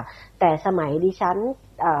รู้จักแต่สมัยดิฉัน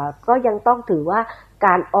ก็ยังต้องถือว่าก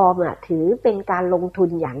ารออมถือเป็นการลงทุน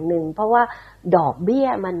อย่างหนึ่งเพราะว่าดอกเบี้ย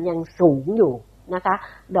มันยังสูงอยู่นะคะ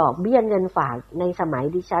ดอกเบี้ยเงินฝากในสมัย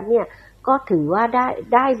ดิฉันเนี่ยก็ถือว่า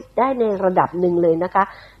ได้ในระดับหนึ่งเลยนะคะ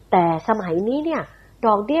แต่สมัยนี้เนี่ยด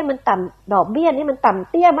อกเบี้ยมันต่ำดอกเบี้ยนี่มันต่ำ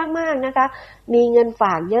เตี้ยมากๆนะคะมีเงินฝ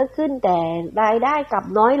ากเยอะขึ้นแต่รายได้กลับ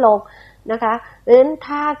น้อยลงนะคะเพราะฉะนั้น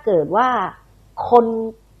ถ้าเกิดว่าคน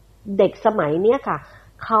เด็กสมัยนี้ค่ะ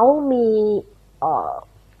เขา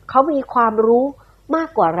มีความรู้มาก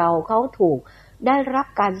กว่าเราเขาถูกได้รับ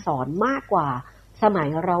การสอนมากกว่าสมัย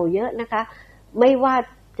เราเยอะนะคะไม่ว่า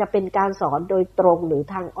จะเป็นการสอนโดยตรงหรือ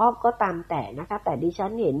ทางอ้อมก็ตามแต่นะคะแต่ดิฉั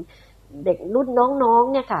นเห็นเด็กรุ่นน้อง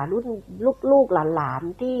ๆเนี่ยค่ะรุ่นลูกๆหลาน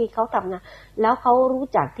ๆที่เขาทำงานแล้วเขารู้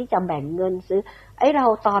จักที่จะแบ่งเงินซื้อไอ้เรา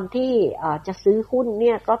ตอนที่จะซื้อหุ้นเ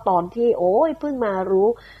นี่ยก็ตอนที่โอ้ยเพิ่งมารู้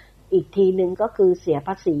อีกทีนึงก็คือเสียภ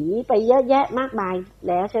าษีไปเยอะแยะมากมาย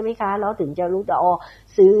แล้วใช่ไหมคะแล้วถึงจะรู้ว่า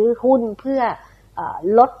ซื้อหุ้นเพื่อ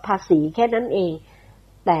ลดภาษีแค่นั้นเอง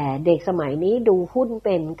แต่เด็กสมัยนี้ดูหุ้นเ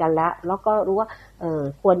ป็นกันละแล้วก็รู้ว่า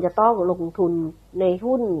ควรจะต้องลงทุนใน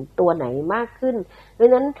หุ้นตัวไหนมากขึ้นเพราะฉ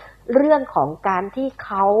ะนั้นเรื่องของการที่เ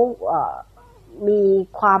ขามี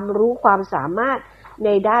ความรู้ความสามารถใน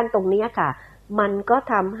ด้านตรงนี้ค่ะมันก็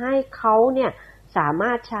ทำให้เขาเนี่ยสาม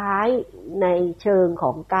ารถใช้ในเชิงข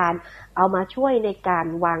องการเอามาช่วยในการ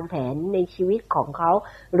วางแผนในชีวิตของเขา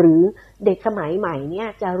หรือเด็กสมัยใหม่เนี่ย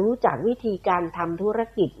จะรู้จักวิธีการทำธุร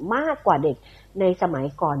กิจมากกว่าเด็กในสมัย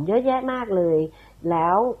ก่อนเยอะแยะมากเลยแล้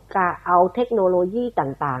วการเอาเทคโนโลยี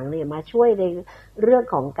ต่างๆเนี่ยมาช่วยในเรื่อง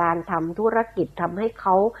ของการทำธุรกิจทำให้เข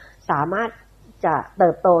าสามารถจะเติ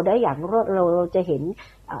บโตได้อย่างรวดเร็วเราจะเห็น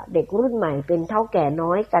เด็กรุ่นใหม่เป็นเฒ่าแก่น้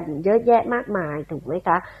อยกันเยอะแยะมากมายถูกไหม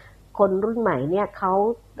คะคนรุ่นใหม่เนี่ยเข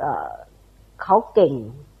าเก่ง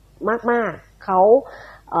มากๆเขา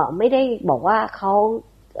ไม่ได้บอกว่าเ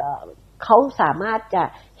ขาสามารถจะ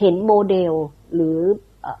เห็นโมเดลหรือ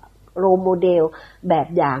โรลโมเดลแบบ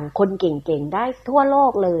อย่างคนเก่งๆได้ทั่วโล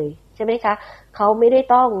กเลยใช่ไหมคะเขาไม่ได้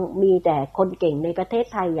ต้องมีแต่คนเก่งในประเทศ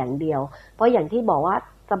ไทยอย่างเดียวเพราะอย่างที่บอกว่า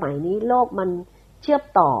สมัยนี้โลกมันเชื่อม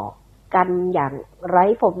ต่อกันอย่างไร้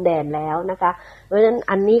พรมแดนแล้วนะคะเพราะฉะนั้น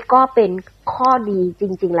อันนี้ก็เป็นข้อดีจ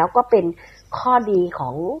ริงๆแล้วก็เป็นข้อดีข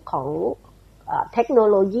องเทคโน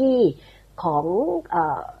โลยีของ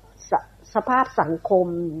สภาพสังคม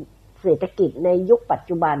เศรษฐกิจในยุคปัจ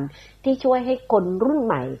จุบันที่ช่วยให้คนรุ่นใ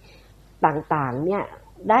หม่ต่างๆเนี่ย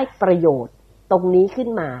ได้ประโยชน์ตรงนี้ขึ้น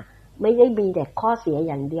มาไม่ได้มีแต่ข้อเสีย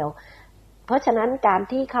อย่างเดียวเพราะฉะนั้นการ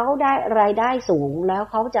ที่เขาได้รายได้สูงแล้ว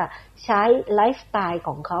เขาจะใช้ไลฟ์สไตล์ข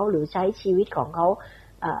องเขาหรือใช้ชีวิตของเขา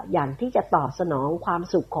อย่างที่จะตอบสนองความ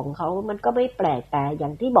สุขของเขามันก็ไม่แปลกแต่อย่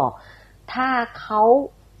างที่บอกถ้าเขา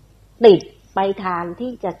ติดไปทาง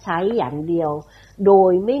ที่จะใช้อย่างเดียวโด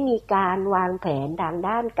ยไม่มีการวางแผนทาง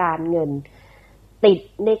ด้านการเงินติด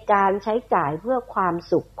ในการใช้จ่ายเพื่อความ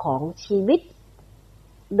สุขของชีวิต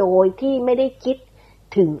โดยที่ไม่ได้คิด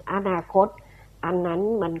ถึงอนาคตอันนั้น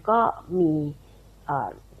มันก็มี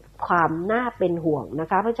ความน่าเป็นห่วงนะ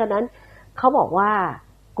คะเพราะฉะนั้นเขาบอกว่า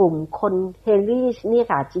กลุ่มคนเฮนรี่เนี่ย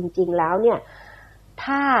ค่ะจริงๆแล้วเนี่ย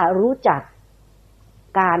ถ้ารู้จัก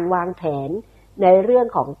การวางแผนในเรื่อง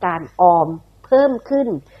ของการออมเพิ่มขึ้น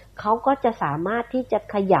เขาก็จะสามารถที่จะ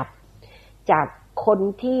ขยับจากคน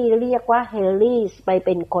ที่เรียกว่าเฮนรี่ไปเ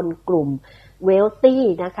ป็นคนกลุ่มเวลตี้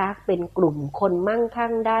นะคะเป็นกลุ่มคนมั่งคั่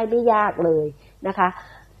งได้ไม่ยากเลยนะคะ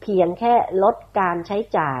เพียงแค่ลดการใช้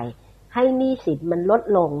จ่ายให้หนี้สินมันลด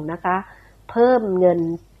ลงนะคะเพิ่มเงิน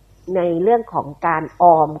ในเรื่องของการอ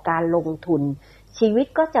อมการลงทุนชีวิต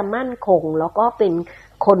ก็จะมั่นคงแล้วก็เป็น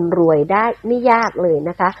คนรวยได้ไม่ยากเลย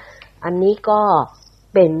นะคะอันนี้ก็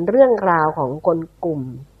เป็นเรื่องราวของคนกลุ่ม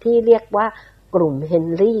ที่เรียกว่ากลุ่มเฮน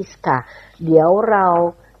รี่ค่ะเดี๋ยวเรา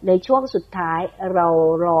ในช่วงสุดท้ายเรา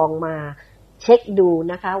ลองมาเช็คดู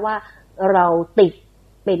นะคะว่าเราติด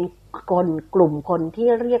เป็นคนกลุ่มคนที่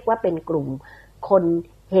เรียกว่าเป็นกลุ่มคน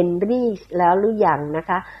เฮนรี่แล้วหรือยังนะ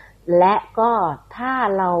คะและก็ถ้า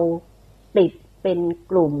เราติดเป็น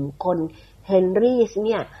กลุ่มคนเฮนรี่เ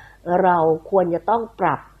นี่ยเราควรจะต้องป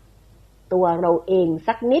รับตัวเราเอง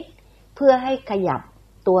สักนิดเพื่อให้ขยับ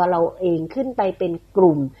ตัวเราเองขึ้นไปเป็นก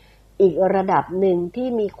ลุ่มอีกระดับหนึ่งที่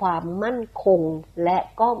มีความมั่นคงและ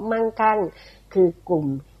ก็มั่งคั่งคือกลุ่ม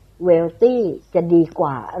เวลตี้จะดีก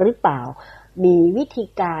ว่าหรือเปล่ามีวิธี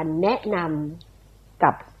การแนะน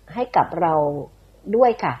ำให้กับเราด้ว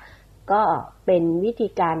ยค่ะก็เป็นวิธี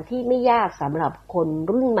การที่ไม่ยากสำหรับคน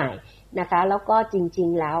รุ่นใหม่นะคะแล้วก็จริง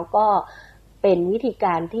ๆแล้วก็เป็นวิธีก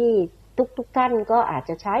ารที่ทุกท่านก็อาจ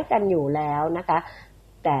จะใช้กันอยู่แล้วนะคะ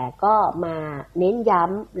แต่ก็มาเน้นย้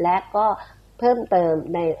ำและก็เพิ่มเติม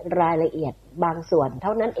ในรายละเอียดบางส่วนเท่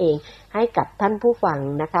านั้นเองให้กับท่านผู้ฟัง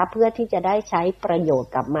นะคะเพื่อที่จะได้ใช้ประโยช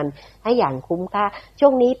น์กับมันให้อย่างคุ้มค่าช่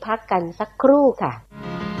วงนี้พักกันสักครู่ค่ะ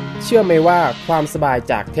เชื่อไหมว่าความสบาย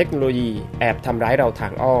จากเทคโนโลยีแอบทำร้ายเราทา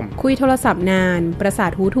งอ้อมคุยโทรศัพท์นานประสา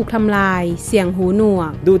ทหูถูกทำลายเสียงหูหนว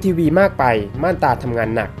กดูทีวีมากไปม่านตาทำงาน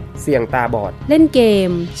หนักเสี่ยงตาบอดเล่นเกม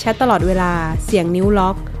แชทตลอดเวลาเสียงนิ้วล็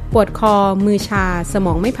อกปวดคอมือชาสม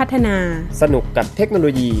องไม่พัฒนาสนุกกับเทคโนโล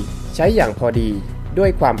ยีใช้อย่างพอดีด้วย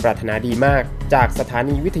ความปรารถนาดีมากจากสถา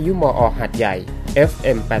นีวิทยุมอ.หาดใหญ่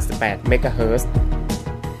FM88 MHz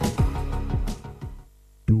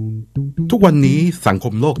ทุกวันนี้สังค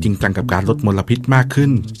มโลกจริงจังกับการลดมลพิษมากขึ้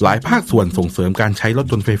นหลายภาคส่วนส่งเสริมการใช้รถ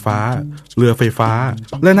ยนต์ไฟฟ้าเรือไฟฟ้า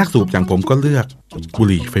และนักสูบอย่างผมก็เลือกบุ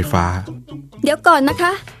หรี่ไฟฟ้าเดี๋ยวก่อนนะค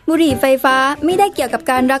ะบุหรี่ไฟฟ้าไม่ได้เกี่ยวกับ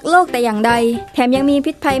การรักโลกแต่อย่างใดแถมยังมี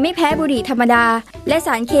พิษภัยไม่แพ้บุหรี่ธรรมดาและส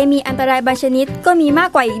ารเคมีอันตรายบางชนิดก็มีมาก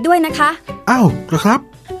กว่าอีกด้วยนะคะอ้าวเหรอครับ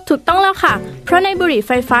ถูกต้องแล้วค่ะเพราะในบุหรี่ไ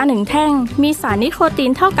ฟฟ้า1แท่งมีสารนิโคติ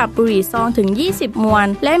นเท่ากับบุหรี่ซองถึง20มวล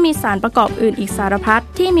และมีสารประกอบอื่นอีกสารพัด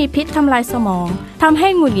ที่มีพิษทำลายสมองทำให้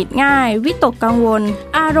หงุดหงิดง่ายวิตกกังวล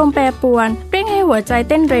อารมณ์แปรปรวนเร่งให้หัวใจ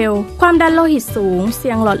เต้นเร็วความดันโลหิตสูงเ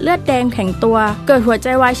สี่ยงหลอดเลือดแดงแข็งตัวเกิดหัวใจ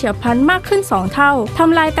วายเฉียบพลันมากขึ้น2เท่าท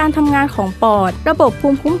ำลายการทำงานของปอดระบบภู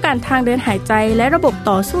มิคุ้มกันทางเดินหายใจและระบบ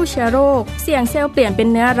ต่อสู้เชื้อโรคเสี่ยงเซลล์เปลี่ยนเป็น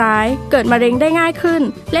เนื้อร้ายเกิดมะเร็งได้ง่ายขึ้น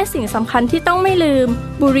และสิ่งสำคัญที่ต้องไม่ลืม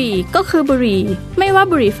บุหรี่ก็คือบุหรี่ไม่ว่า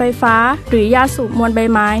บุหรี่ไฟฟ้าหรือยาสูบมวลใบ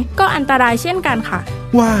ไม้ก็อันตรายเช่นกันค่ะ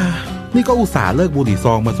ว้านี่ก็อุตส่าห์เลิกบุหรี่ซ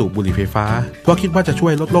องมาสูบบุหรี่ไฟฟ้าเพราะคิดว่าจะช่ว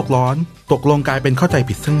ยลดโลกร้อนตกลงกลายเป็นเข้าใจ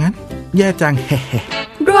ผิดซะงั้นแย่จังแฮ่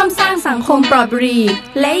ร่วมสร้างสังคมปลอดบุหรี่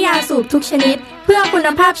และยาสูบทุกชนิดเพื่อคุณ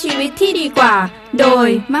ภาพชีวิตที่ดีกว่าโดย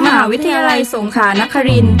มหาวิทยาลัยสงขลานค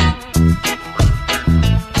รินทร์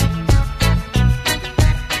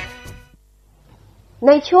ใ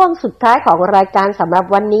นช่วงสุดท้ายของรายการสำหรับ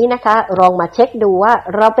วันนี้นะคะลองมาเช็คดูว่า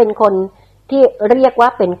เราเป็นคนที่เรียกว่า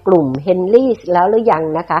เป็นกลุ่มเฮนรี่แล้วหรือยัง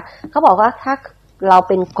นะคะเขาบอกว่าถ้าเรา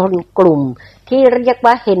เป็นคนกลุ่มที่เรียก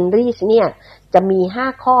ว่าเฮนรี่เนี่ยจะมี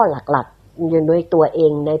5ข้อหลักๆอยู่ในตัวเอ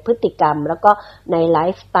งในพฤติกรรมแล้วก็ในไล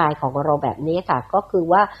ฟ์สไตล์ของเราแบบนี้ค่ะก็คือ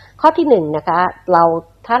ว่าข้อที่1นะคะ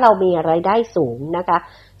ถ้าเรามีรายได้สูงนะคะ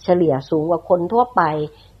เฉลี่ยสูงกว่าคนทั่วไป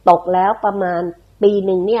ตกแล้วประมาณปี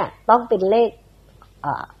นึงเนี่ยต้องเป็นเลข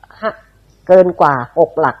เกินกว่า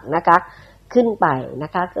6หลักนะคะ ขึ้นไปน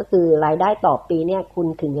ะคะก็คือรายได้ต่อปีเนี่ยคุณ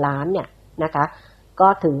ถึงล้านเนี่ยนะคะก็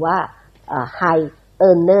ถือว่าhigh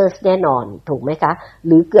earners แน่นอนถูกไหมคะห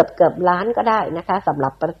รือเกือบล้านก็ได้นะคะสำหรั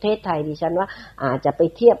บประเทศไทยดิฉันว่าอาจจะไป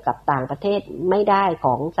เทียบกับต่างประเทศไม่ได้ข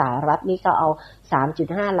องสหรัฐนี่ก็เอา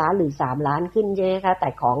 3.5 ล้านหรือ3ล้านขึ้นใช่ไหมคะแต่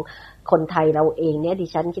ของคนไทยเราเองเนี่ยดิ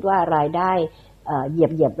ฉันคิดว่ารายได้เห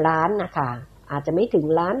ยียบล้านนะคะอาจจะไม่ถึง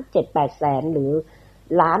ล้าน 7-8 แสนหรือ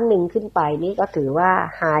ล้านหนึ่งขึ้นไปนี่ก็ถือว่า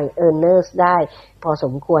high earners ได้พอส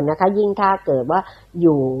มควรนะคะยิ่งถ้าเกิดว่าอ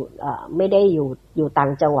ยู่ไม่ได้อยู่ต่า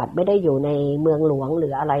งจังหวัดไม่ได้อยู่ในเมืองหลวงหรื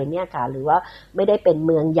ออะไรเนี่ยค่ะหรือว่าไม่ได้เป็นเ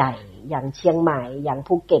มืองใหญ่อย่างเชียงใหม่อย่าง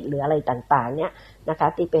ภูเก็ตหรืออะไรต่างๆเนี่ยนะคะ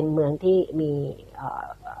ที่เป็นเมืองที่มี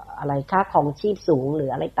อะไรค่าครองชีพสูงหรือ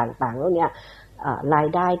อะไรต่างๆแล้วเนี่ยราย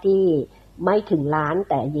ได้ที่ไม่ถึงล้าน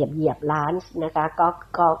แต่เหยียบล้านนะคะ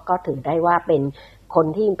ก็ถือได้ว่าเป็นคน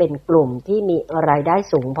ที่เป็นกลุ่มที่มีรายได้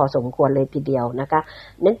สูงพอสมควรเลยทีเดียวนะคะ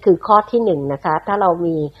นั่นคือข้อที่1นะคะถ้าเรา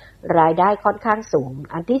มีรายได้ค่อนข้างสูง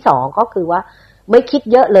อันที่2ก็คือว่าไม่คิด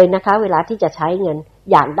เยอะเลยนะคะเวลาที่จะใช้เงิน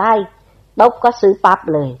อยากได้ปุ๊บก็ซื้อปั๊บ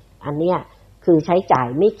เลยอันเนี้ยคือใช้จ่าย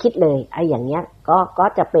ไม่คิดเลยไอ้อย่างเงี้ยก็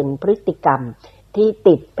จะเป็นพฤติกรรมที่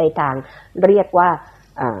ติดไปทางเรียกว่า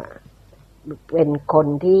เป็นคน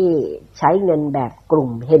ที่ใช้เงินแบบกลุ่ม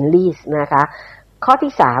เฮนรี่นะคะข้อ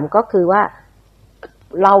ที่3ก็คือว่า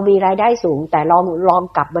เรามีรายได้สูงแต่ลอง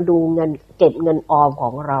กลับมาดูเงินเก็บเงินออมขอ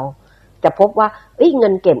งเราจะพบว่าเงิ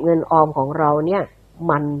นเก็บเงินออมของเราเนี่ย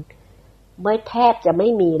มันไม่แทบจะไม่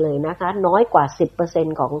มีเลยนะคะน้อยกว่า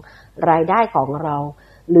 10% ของรายได้ของเรา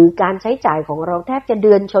หรือการใช้จ่ายของเราแทบจะเ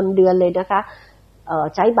ดือนชนเดือนเลยนะคะ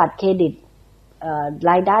ใช้บัตรเครดิต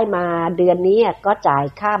รายได้มาเดือนนี้ก็จ่าย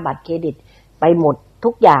ค่าบัตรเครดิตไปหมดทุ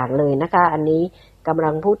กอย่างเลยนะคะอันนี้กำลั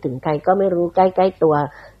งพูดถึงใครก็ไม่รู้ใกล้ๆตัว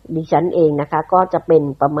ดิฉันเองนะคะก็จะเป็น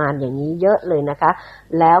ประมาณอย่างนี้เยอะเลยนะคะ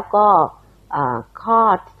แล้วก็ข้อ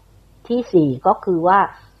ที่4ก็คือว่า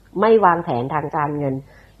ไม่วางแผนทางการเงิน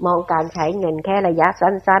มองการใช้เงินแค่ระยะ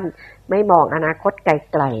สั้นๆไม่มองอนาคตไ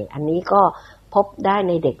กลๆอันนี้ก็พบได้ใ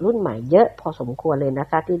นเด็กรุ่นใหม่เยอะพอสมควรเลยนะ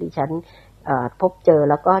คะที่ดิฉันพบเจอ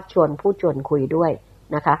แล้วก็ชวนคุยด้วย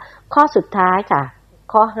นะคะข้อสุดท้ายค่ะ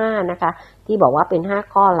ข้อ5นะคะที่บอกว่าเป็น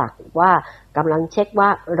5ข้อหลักว่ากำลังเช็คว่า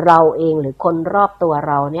เราเองหรือคนรอบตัว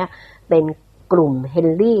เราเนี่ยเป็นกลุ่มเฮน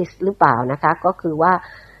รี่หรือเปล่านะคะก็คือว่า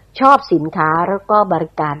ชอบสินค้าแล้วก็บ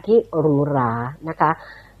ริการที่หรูหรานะคะ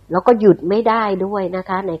แล้วก็หยุดไม่ได้ด้วยนะ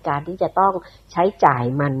คะในการที่จะต้องใช้จ่าย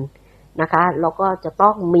มันนะคะแล้วก็จะต้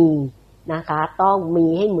องมีนะคะต้องมี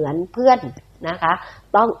ให้เหมือนเพื่อนนะคะ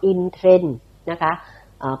ต้องอินเทรนด์นะคะ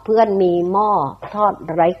เพื่อนมีหม้อทอด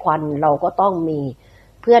ไร้ควันเราก็ต้องมี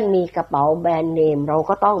เพื่อนมีกระเป๋าแบรนด์เนมเรา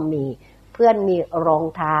ก็ต้องมีเพื่อนมีรอง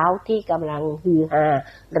เท้าที่กำลังฮือฮา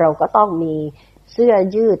เราก็ต้องมีเสื้อ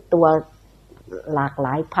ยืดตัวหลากหล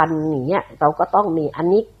ายพันอย่างเงี้ยเราก็ต้องมีอัน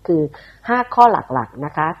นี้คือ5ข้อหลักๆน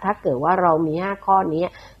ะคะถ้าเกิดว่าเรามี5ข้อนี้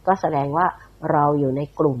ก็แสดงว่าเราอยู่ใน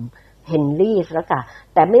กลุ่มเฮนรี่แล้วค่ะ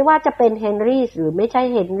แต่ไม่ว่าจะเป็นเฮนรี่หรือไม่ใช่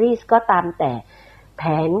เฮนรี่ก็ตามแต่แผ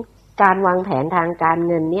นการวางแผนทางการ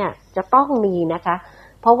เงินเนี่ยจะต้องมีนะคะ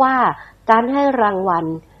เพราะว่าการให้รางวัล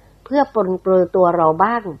เพื่อปลนเปลือตัวเรา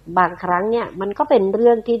บ้างบางครั้งเนี่ยมันก็เป็นเ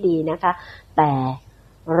รื่องที่ดีนะคะแต่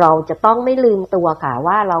เราจะต้องไม่ลืมตัวค่ะ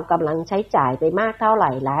ว่าเรากำลังใช้จ่ายไปมากเท่าไห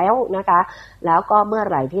ร่แล้วนะคะแล้วก็เมื่อ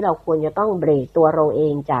ไหร่ที่เราควรจะต้องเบรกตัวเราเอ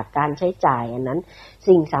งจากการใช้จ่ายอันนั้น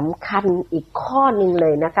สิ่งสำคัญอีกข้อนึงเล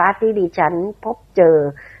ยนะคะที่ดิฉันพบเจอ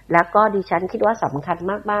แล้วก็ดิฉันคิดว่าสำคัญ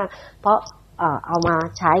มากๆเพราะเอามา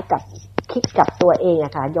ใช้กับคิดกับตัวเองอ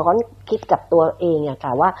ะค่ะย้อนคิดกับตัวเองอะค่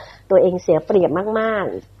ะว่าตัวเองเสียเปรียบมาก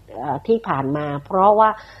ๆที่ผ่านมาเพราะว่า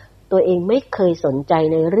ตัวเองไม่เคยสนใจ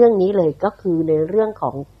ในเรื่องนี้เลยก็คือในเรื่องข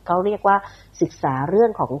องเขาเรียกว่าศึกษาเรื่อ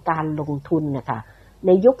งของการลงทุนนะคะใน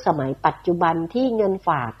ยุคสมัยปัจจุบันที่เงินฝ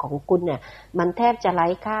ากของคุณเนี่ยมันแทบจะไร้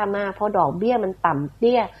ค่ามากเพราะดอกเบี้ยมันต่ำเ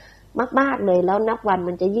ตี้ยมากๆเลยแล้วนับวัน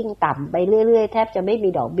มันจะยิ่งต่ำไปเรื่อยๆแทบจะไม่มี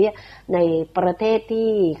ดอกเบี้ยในประเทศที่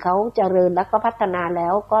เขาเจริญแล้วก็พัฒนาแล้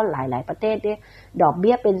วก็หลายๆประเทศเนี่ยดอกเ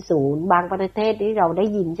บี้ยเป็นศูนย์บางประเทศที่เราได้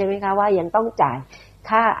ยินใช่ไหมคะว่ายังต้องจ่าย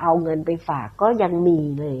ค่าเอาเงินไปฝากก็ยังมี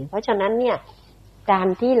เลยเพราะฉะนั้นเนี่ยการ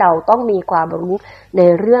ที่เราต้องมีความรู้ใน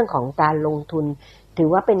เรื่องของการลงทุนถือ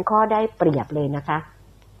ว่าเป็นข้อได้เปรียบเลยนะคะ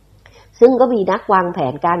ซึ่งก็มีนักวางแผ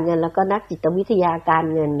นการเงินแล้วก็นักจิตวิทยาการ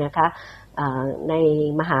เงินนะคะใน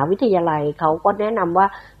มหาวิทยาลัยเขาก็แนะนำว่า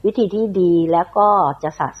วิธีที่ดีแล้วก็จะ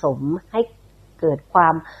สะสมให้เกิดควา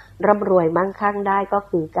มร่ำรวยมั่งคั่งได้ก็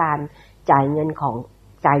คือการจ่ายเ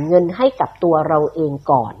งินให้กับตัวเราเอง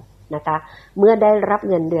ก่อนนะคะเมื่อได้รับ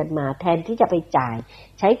เงินเดือนมาแทนที่จะไป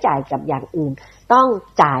ใช้จ่ายกับอย่างอื่นต้อง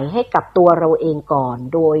จ่ายให้กับตัวเราเองก่อน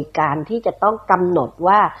โดยการที่จะต้องกำหนด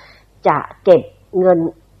ว่าจะเก็บ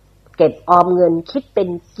เก็บออมเงินคิดเป็น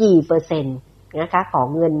กี่เปอร์เซ็นต์นะคะของ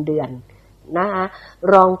เงินเดือนนะคะ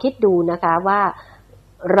ลองคิดดูนะคะว่า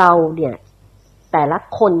เราเนี่ยแต่ละ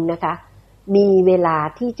คนนะคะมีเวลา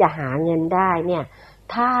ที่จะหาเงินได้เนี่ย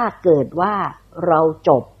ถ้าเกิดว่าเราจ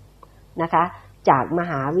บนะคะจากม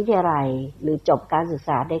หาวิทยาลัยหรือจบการศึกษ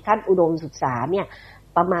าในขั้นอุดมศึกษาเนี่ย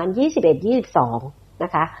ประมาณ21-22น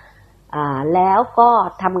ะคะแล้วก็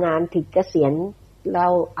ทำงานถึงเกษียณเรา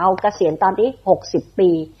เอาเกษียณตอนนี้60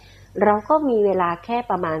ปีเราก็มีเวลาแค่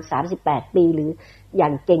ประมาณ38ปีหรืออย่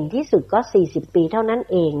างเก่งที่สุดก็40ปีเท่านั้น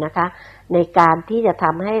เองนะคะในการที่จะท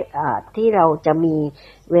ำให้ที่เราจะมี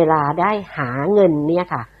เวลาได้หาเงินเนี่ย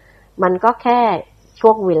ค่ะมันก็แค่ช่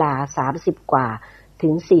วงเวลา30กว่าถึ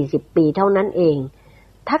ง40ปีเท่านั้นเอง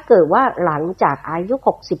ถ้าเกิดว่าหลังจากอายุ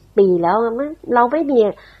60ปีแล้วเราไม่มี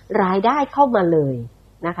รายได้เข้ามาเลย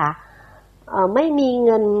นะคะไม่มีเ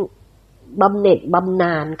งินบำเหน็จบำน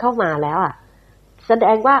าญเข้ามาแล้วอ่ะแสด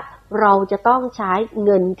งว่าเราจะต้องใช้เ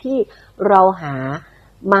งินที่เราหา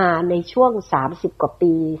มาในช่วง30กว่า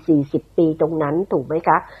ปี40ปีตรงนั้นถูกไหมค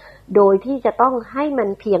ะโดยที่จะต้องให้มัน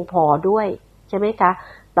เพียงพอด้วยใช่ไหมคะ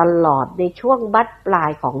ตลอดในช่วงบั้นปลา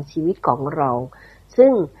ยของชีวิตของเราซึ่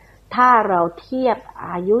งถ้าเราเทียบอ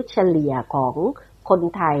ายุเฉลี่ยของคน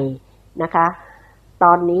ไทยนะคะต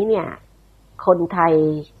อนนี้เนี่ยคนไทย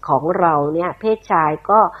ของเราเนี่ยเพศชาย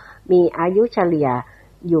ก็มีอายุเฉลี่ย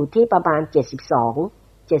อยู่ที่ประมาณ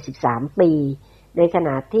72-73ปีในขณ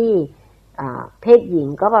ะที่เพศหญิง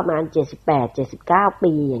ก็ประมาณ78-79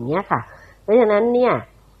ปีอย่างเงี้ยค่ะเพราะฉะนั้นเนี่ย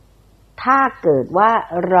ถ้าเกิดว่า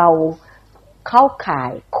เราเข้าข่า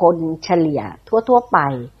ยคนเฉลี่ยทั่วๆไป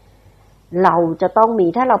เราจะต้องมี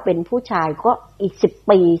ถ้าเราเป็นผู้ชายก็อีก10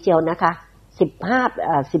ปีเชียวนะคะ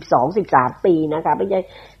12-13ปีนะคะไม่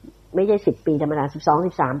ใช่10ปีธรรมดา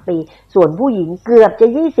12-13ปีส่วนผู้หญิงเกือบจะ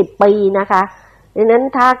20ปีนะคะดังนั้น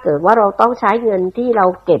ถ้าเกิดว่าเราต้องใช้เงินที่เรา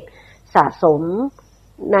เก็บสะสม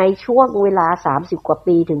ในช่วงเวลา30กว่า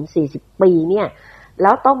ปีถึง40ปีเนี่ยแล้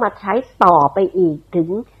วต้องมาใช้ต่อไปอีกถึง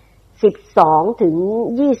12ถึง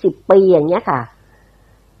20ปีอย่างเงี้ยค่ะ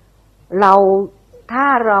ถ้า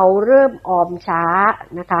เราเริ่มออมช้า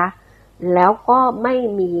นะคะแล้วก็ไม่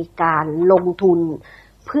มีการลงทุน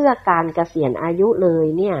เพื่อการเกษียณอายุเลย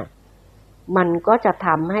เนี่ยมันก็จะท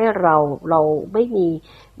ำให้เราไม่มี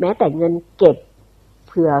แม้แต่เงินเก็บ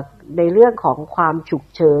เผื่อในเรื่องของความฉุก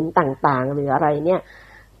เฉินต่างๆหรืออะไรเนี่ย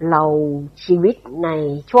เราชีวิตใน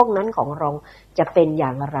ช่วงนั้นของเราจะเป็นอย่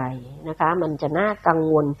างไรนะคะมันจะน่ากัง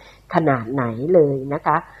วลขนาดไหนเลยนะค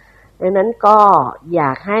ะดังนั้นก็อย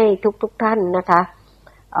ากให้ทุกท่านนะคะ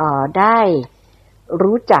ได้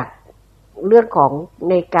รู้จักเรื่องของ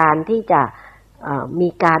ในการที่จะมี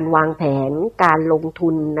การวางแผนการลงทุ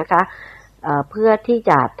นนะคะเพื่อที่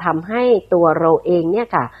จะทำให้ตัวเราเองเนี่ย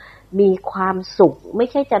ค่ะมีความสุขไม่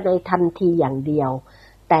ใช่จะในทันทีอย่างเดียว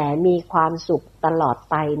แต่มีความสุขตลอด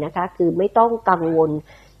ไปนะคะคือไม่ต้องกังวล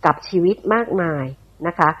กับชีวิตมากมายน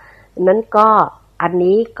ะคะนั้นก็อัน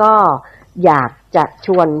นี้ก็อยากจะช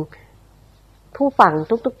วนผู้ฟัง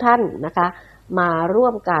ทุกท่านนะคะมาร่ว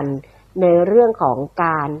มกันในเรื่องของก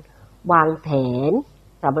ารวางแผน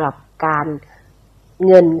สำหรับการ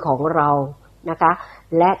เงินของเรานะคะ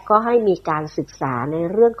และก็ให้มีการศึกษาใน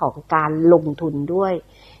เรื่องของการลงทุนด้วย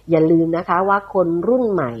อย่าลืมนะคะว่าคนรุ่น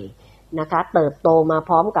ใหม่นะคะเติบโตมาพ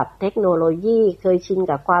ร้อมกับเทคโนโลยีเคยชิน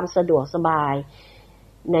กับความสะดวกสบาย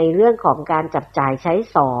ในเรื่องของการจับจ่ายใช้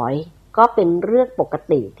สอยก็เป็นเรื่องปก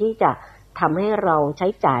ติที่จะทำให้เราใช้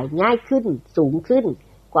จ่ายง่ายขึ้นสูงขึ้น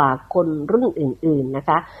กว่าคนรุ่นอื่นๆนะค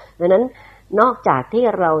ะดังนั้นนอกจากที่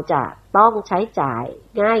เราจะต้องใช้จ่าย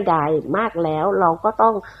ง่ายดายมากแล้วเราก็ต้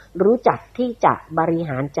องรู้จักที่จะบริห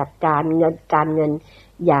ารจัดการการเงิน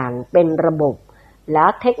อย่างเป็นระบบแล้ว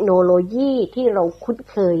เทคโนโลยีที่เราคุ้น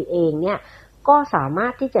เคยเองเนี่ยก็สามาร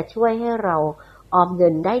ถที่จะช่วยให้เราออมเงิ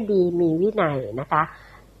นได้ดีมีวินัยนะคะ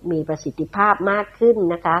มีประสิทธิภาพมากขึ้น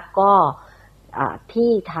นะคะก็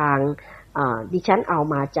ที่ทางดิฉันเอา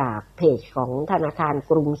มาจากเพจของธนาคาร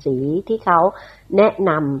กรุงศรีที่เขาแนะ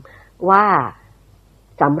นำว่า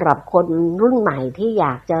สำหรับคนรุ่นใหม่ที่อย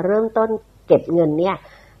ากจะเริ่มต้นเก็บเงินเนี่ย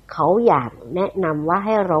เขาอยากแนะนำว่าใ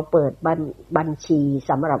ห้เราเปิดบัญชี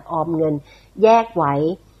สำหรับออมเงินแยกไว้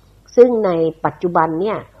ซึ่งในปัจจุบันเ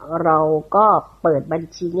นี่ยเราก็เปิดบัญ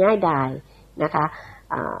ชีง่ายดายนะคะ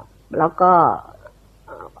แล้วก็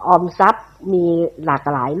ออมทรัพย์มีหลาก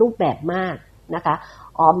หลายรูปแบบมากนะคะ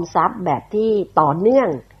ออมทรัพย์แบบที่ต่อเนื่อง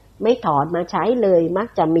ไม่ถอนมาใช้เลยมัก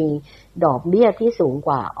จะมีดอกเบี้ยที่สูงก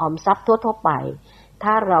ว่าออมทรัพย์ทั่วๆไป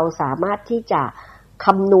ถ้าเราสามารถที่จะค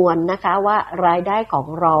ำนวณนะคะว่ารายได้ของ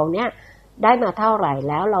เราเนี่ยได้มาเท่าไหร่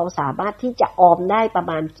แล้วเราสามารถที่จะออมได้ประ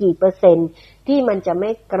มาณกี่เปอร์เซ็นต์ที่มันจะไม่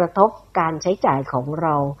กระทบการใช้จ่ายของเร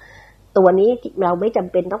า ตัวนี้เราไม่จ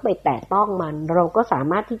ำเป็นต้องไปแตะต้องมันเราก็สา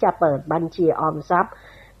มารถที่จะเปิดบัญชีออมทรัพย์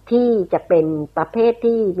ที่จะเป็นประเภท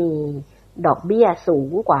ที่มีดอกเบี้ยสู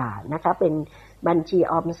งกว่านะคะเป็นบัญชี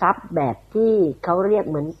ออมทรัพย์แบบที่เขาเรียก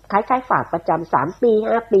เหมือนคล้ายๆฝากประจำ3 ปี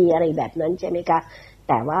 5 ปีอะไรแบบนั้นใช่ไหมคะแ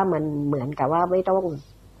ต่ว่ามันเหมือนกับว่าไม่ต้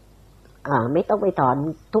องไปถอน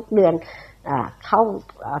ทุกเดือนเข้า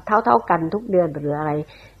เท่ากันทุกเดือนหรืออะไร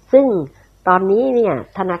ซึ่งตอนนี้เนี่ย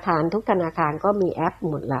ธนาคารทุกธนาคารก็มีแอป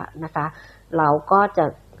หมดละนะคะเราก็จะ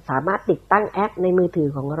สามารถติดตั้งแอปในมือถือ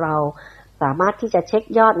ของเราสามารถที่จะเช็ค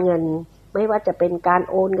ยอดเงินไม่ว่าจะเป็นการ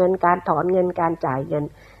โอนเงินการถอนเงินการจ่ายเงิน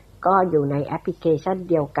ก็อยู่ในแอปพลิเคชัน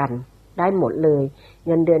เดียวกันได้หมดเลยเ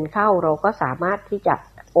งินเดือนเข้าเราก็สามารถที่จะ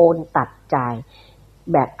โอนตัดจ่าย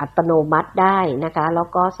แบบอัตโนมัติได้นะคะแล้ว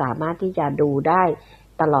ก็สามารถที่จะดูได้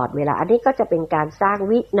ตลอดเวลาอันนี้ก็จะเป็นการสร้าง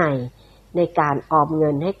วินัยในการออมเงิ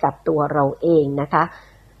นให้กับตัวเราเองนะคะ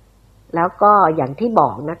แล้วก็อย่างที่บ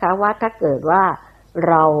อกนะคะว่าถ้าเกิดว่า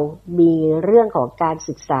เรามีเรื่องของการ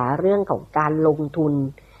ศึกษาเรื่องของการลงทุน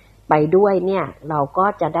ไปด้วยเนี่ยเราก็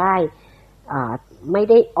จะได้ไม่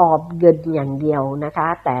ได้ออมเงินอย่างเดียวนะคะ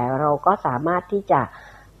แต่เราก็สามารถที่จะ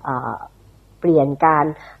เปลี่ยนการ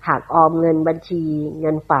หักออมเงินบัญชีเ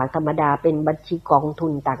งินฝากธรรมดาเป็นบัญชีกองทุ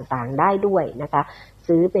นต่างๆได้ด้วยนะคะ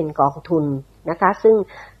ซื้อเป็นกองทุนนะคะซึ่ง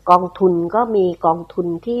กองทุนก็มีกองทุน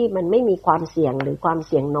ที่มันไม่มีความเสี่ยงหรือความเ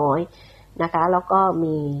สี่ยงน้อยนะคะแล้วก็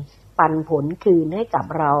มีปันผลคืนให้กับ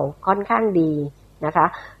เราค่อนข้างดีนะคะ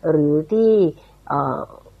หรือที่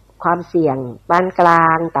ความเสี่ยงปานกลา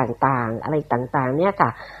งต่างๆอะไรต่างๆเนี่ยค่ะ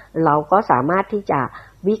เราก็สามารถที่จะ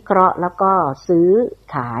วิเคราะห์แล้วก็ซื้อ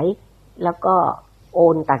ขายแล้วก็โอ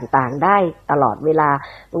นต่างๆได้ตลอดเวลา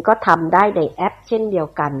มันก็ทำได้ในแอปเช่นเดียว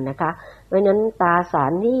กันนะคะเพราะฉะนั้นตราสา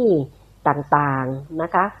รหนี้ต่างๆนะ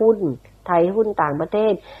คะหุ้นไทยหุ้นต่างประเท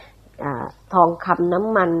ศทองคำน้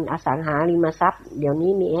ำมันอสังหาริมทรัพย์เดี๋ยว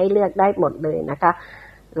นี้มีให้เลือกได้หมดเลยนะคะ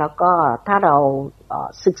แล้วก็ถ้าเรา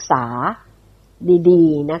ศึกษาดี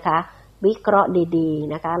ๆนะคะวิเคราะห์ดี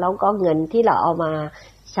ๆนะคะแล้วก็เงินที่เราเอามา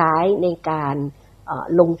ใช้ในการ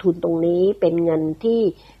ลงทุนตรงนี้เป็นเงินที่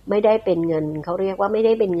ไม่ได้เป็นเงินเขาเรียกว่าไม่ไ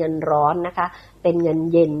ด้เป็นเงินร้อนนะคะเป็นเงิน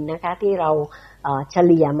เย็นนะคะที่เราเฉ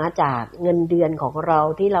ลี่ยมาจากเงินเดือนของเรา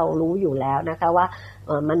ที่เรารู้อยู่แล้วนะคะว่า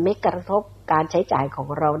มันไม่กระทบการใช้จ่ายของ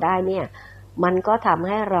เราได้เนี่ยมันก็ทำใ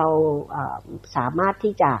ห้เราสามารถ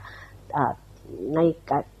ที่จะ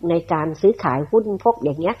ในการซื้อขายหุ้นพวกอ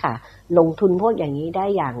ย่างเงี้ยค่ะลงทุนพวกอย่างนี้ได้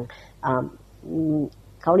อย่าง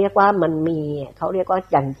เขาเรียกว่ามันมีเขาเรียกว่า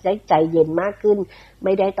อย่างใจเย็นมากขึ้นไ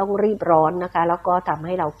ม่ได้ต้องรีบร้อนนะคะแล้วก็ทำใ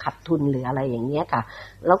ห้เราขัดทุนหรืออะไรอย่างเงี้ยค่ะ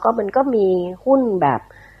แล้วก็มันก็มีหุ้นแบบ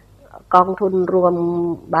กองทุนรวม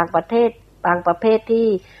บางประเภทที่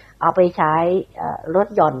เอาไปใช้ลด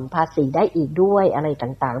หย่อนภาษีได้อีกด้วยอะไร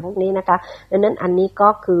ต่างๆพวกนี้นะคะดังนั้นอันนี้ก็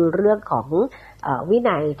คือเรื่องของวิ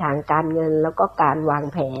นัยทางการเงินแล้วก็การวาง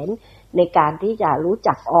แผนในการที่จะรู้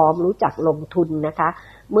จักออมรู้จักลงทุนนะคะ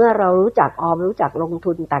เมื่อเรารู้จักออมรู้จักลง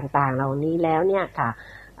ทุนต่างๆเหล่านี้แล้วเนี่ยค่ะ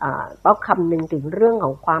ต้องคำนึงถึงเรื่องข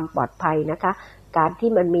องความปลอดภัยนะคะการ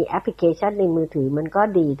ที่มันมีแอปพลิเคชันในมือถือมันก็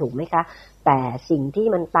ดีถูกไหมคะแต่สิ่งที่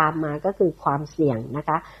มันตามมาก็คือความเสี่ยงนะค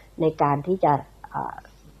ะในการที่จะ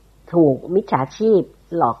ถูกมิจฉาชีพ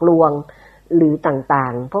หลอกลวงหรือต่า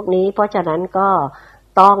งๆพวกนี้เพราะฉะนั้นก็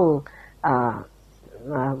ต้อง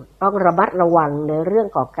ระมัดระวังในเรื่อง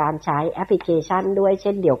ของการใช้แอปพลิเคชันด้วยเ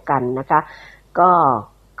ช่นเดียวกันนะคะก็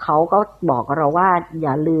เขาก็บอกเราว่าอ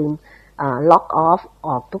ย่าลืมล็อกออฟอ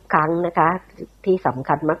อกทุกครั้งนะคะที่สำ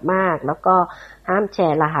คัญมากๆแล้วก็ห้ามแช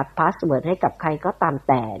ร์รหัสพาสเวิร์ดให้กับใครก็ตามแ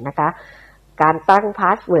ต่นะคะการตั้งพ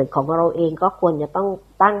าสเวิร์ดของเราเองก็ควรจะต้อง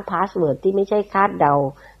ตั้งพาสเวิร์ดที่ไม่ใช่คาดเดา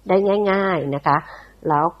ได้ง่ายๆนะคะ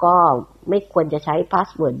แล้วก็ไม่ควรจะใช้พาส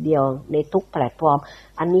เวิร์ดเดียวในทุกแพลตฟอร์ม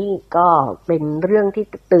อันนี้ก็เป็นเรื่องที่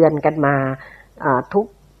เตือนกันมาทุก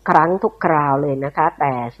ครั้งทุกคราวเลยนะคะแ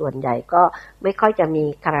ต่ส่วนใหญ่ก็ไม่ค่อยจะมี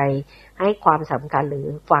ใครให้ความสำคัญหรือ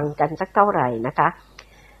ฟังกันสักเท่าไหร่นะคะ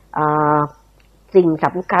สิ่งส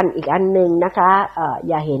ำคัญอีกอันนึงนะคะ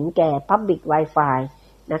อย่าเห็นแก่ Public Wi-Fi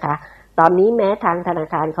นะคะตอนนี้แม้ทางธนา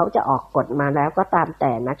คารเขาจะออกกฎมาแล้วก็ตามแ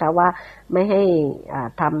ต่นะคะว่าไม่ให้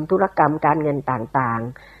ทำธุรกรรมการเงินต่าง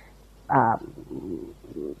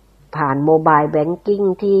ๆผ่านโมบายแบงกิ้ง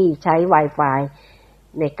ที่ใช้ Wi-Fi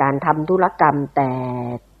ในการทำธุรกรรมแต่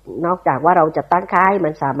นอกจากว่าเราจะตั้งค่าให้มั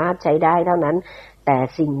นสามารถใช้ได้เท่านั้นแต่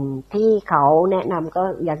สิ่งที่เขาแนะนำก็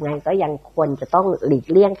ยังไงก็ยังควรจะต้องหลีก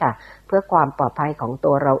เลี่ยงค่ะเพื่อความปลอดภัยของ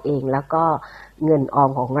ตัวเราเองแล้วก็เงินออม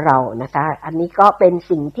ของเรานะคะอันนี้ก็เป็น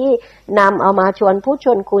สิ่งที่นำเอามาชวน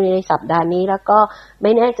คุยในสัปดาห์นี้แล้วก็ไ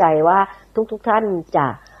ม่แน่ใจว่าทุกท่านจะ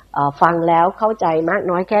ฟังแล้วเข้าใจมาก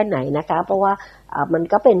น้อยแค่ไหนนะคะเพราะว่ามัน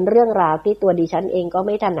ก็เป็นเรื่องราวที่ตัวดิฉันเองก็ไ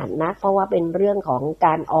ม่ถนัดนักเพราะว่าเป็นเรื่องของก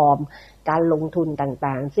ารออมการลงทุน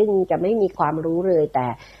ต่างๆซึ่งจะไม่มีความรู้เลยแต่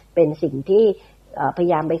เป็นสิ่งที่พย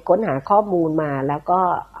ายามไปค้นหาข้อมูลมาแล้วก็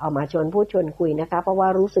เอามาชวนพูดชวนคุยนะคะเพราะว่า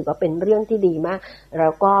รู้สึกว่าเป็นเรื่องที่ดีมากแล้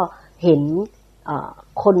วก็เห็น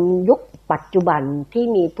คนยุคปัจจุบันที่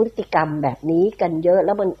มีพฤติกรรมแบบนี้กันเยอะแ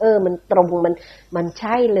ล้วมันตรงมันใ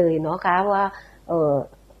ช่เลยเนาะคะว่า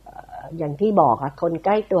อย่างที่บอกค่ะคนใก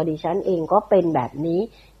ล้ตัวดิฉันเองก็เป็นแบบนี้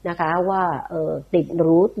นะคะว่าติดห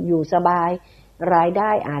รูอยู่สบายรายได้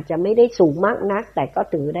อาจจะไม่ได้สูงมากนักแต่ก็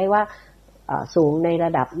ถือได้ว่าสูงในร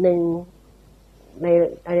ะดับหนึ่งใน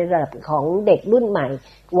ระดับของเด็กรุ่นใหม่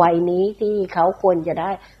วัยนี้ที่เขาควรจะได้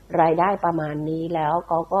รายได้ประมาณนี้แล้วเ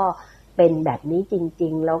ขาก็เป็นแบบนี้จริ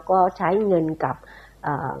งๆแล้วก็ใช้เงินกับ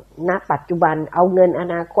ณปัจจุบันเอาเงินอ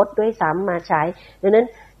นาคตด้วยซ้ำมาใช้ดังนั้น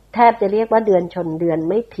แทบจะเรียกว่าเดือนชนเดือน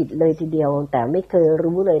ไม่ผิดเลยทีเดียวแต่ไม่เคย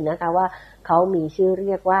รู้เลยนะคะว่าเขามีชื่อเ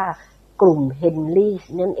รียกว่ากลุ่มเฮนรี่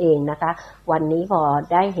นั่นเองนะคะวันนี้พอ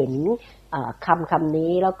ได้เห็นคำ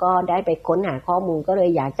นี้แล้วก็ได้ไปค้นหาข้อมูลก็เลย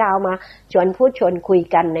อยากจะเอามาชวนพูดชวนคุย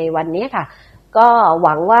กันในวันนี้ค่ะก็ห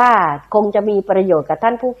วังว่าคงจะมีประโยชน์กับท่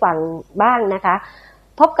านผู้ฟังบ้างนะคะ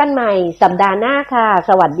พบกันใหม่สัปดาห์หน้าค่ะ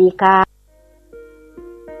สวัสดีค่ะ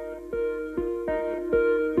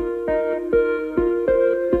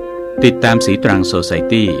ติดตามสีตรังโซไซ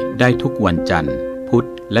ตี้ได้ทุกวันจันทร์พุธ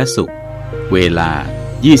และศุกร์เวลา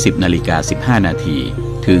 20:15 น.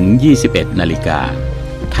ถึง 21:00 น.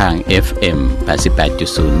ทาง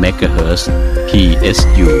FM88.0 MHz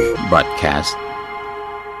PSU Broadcast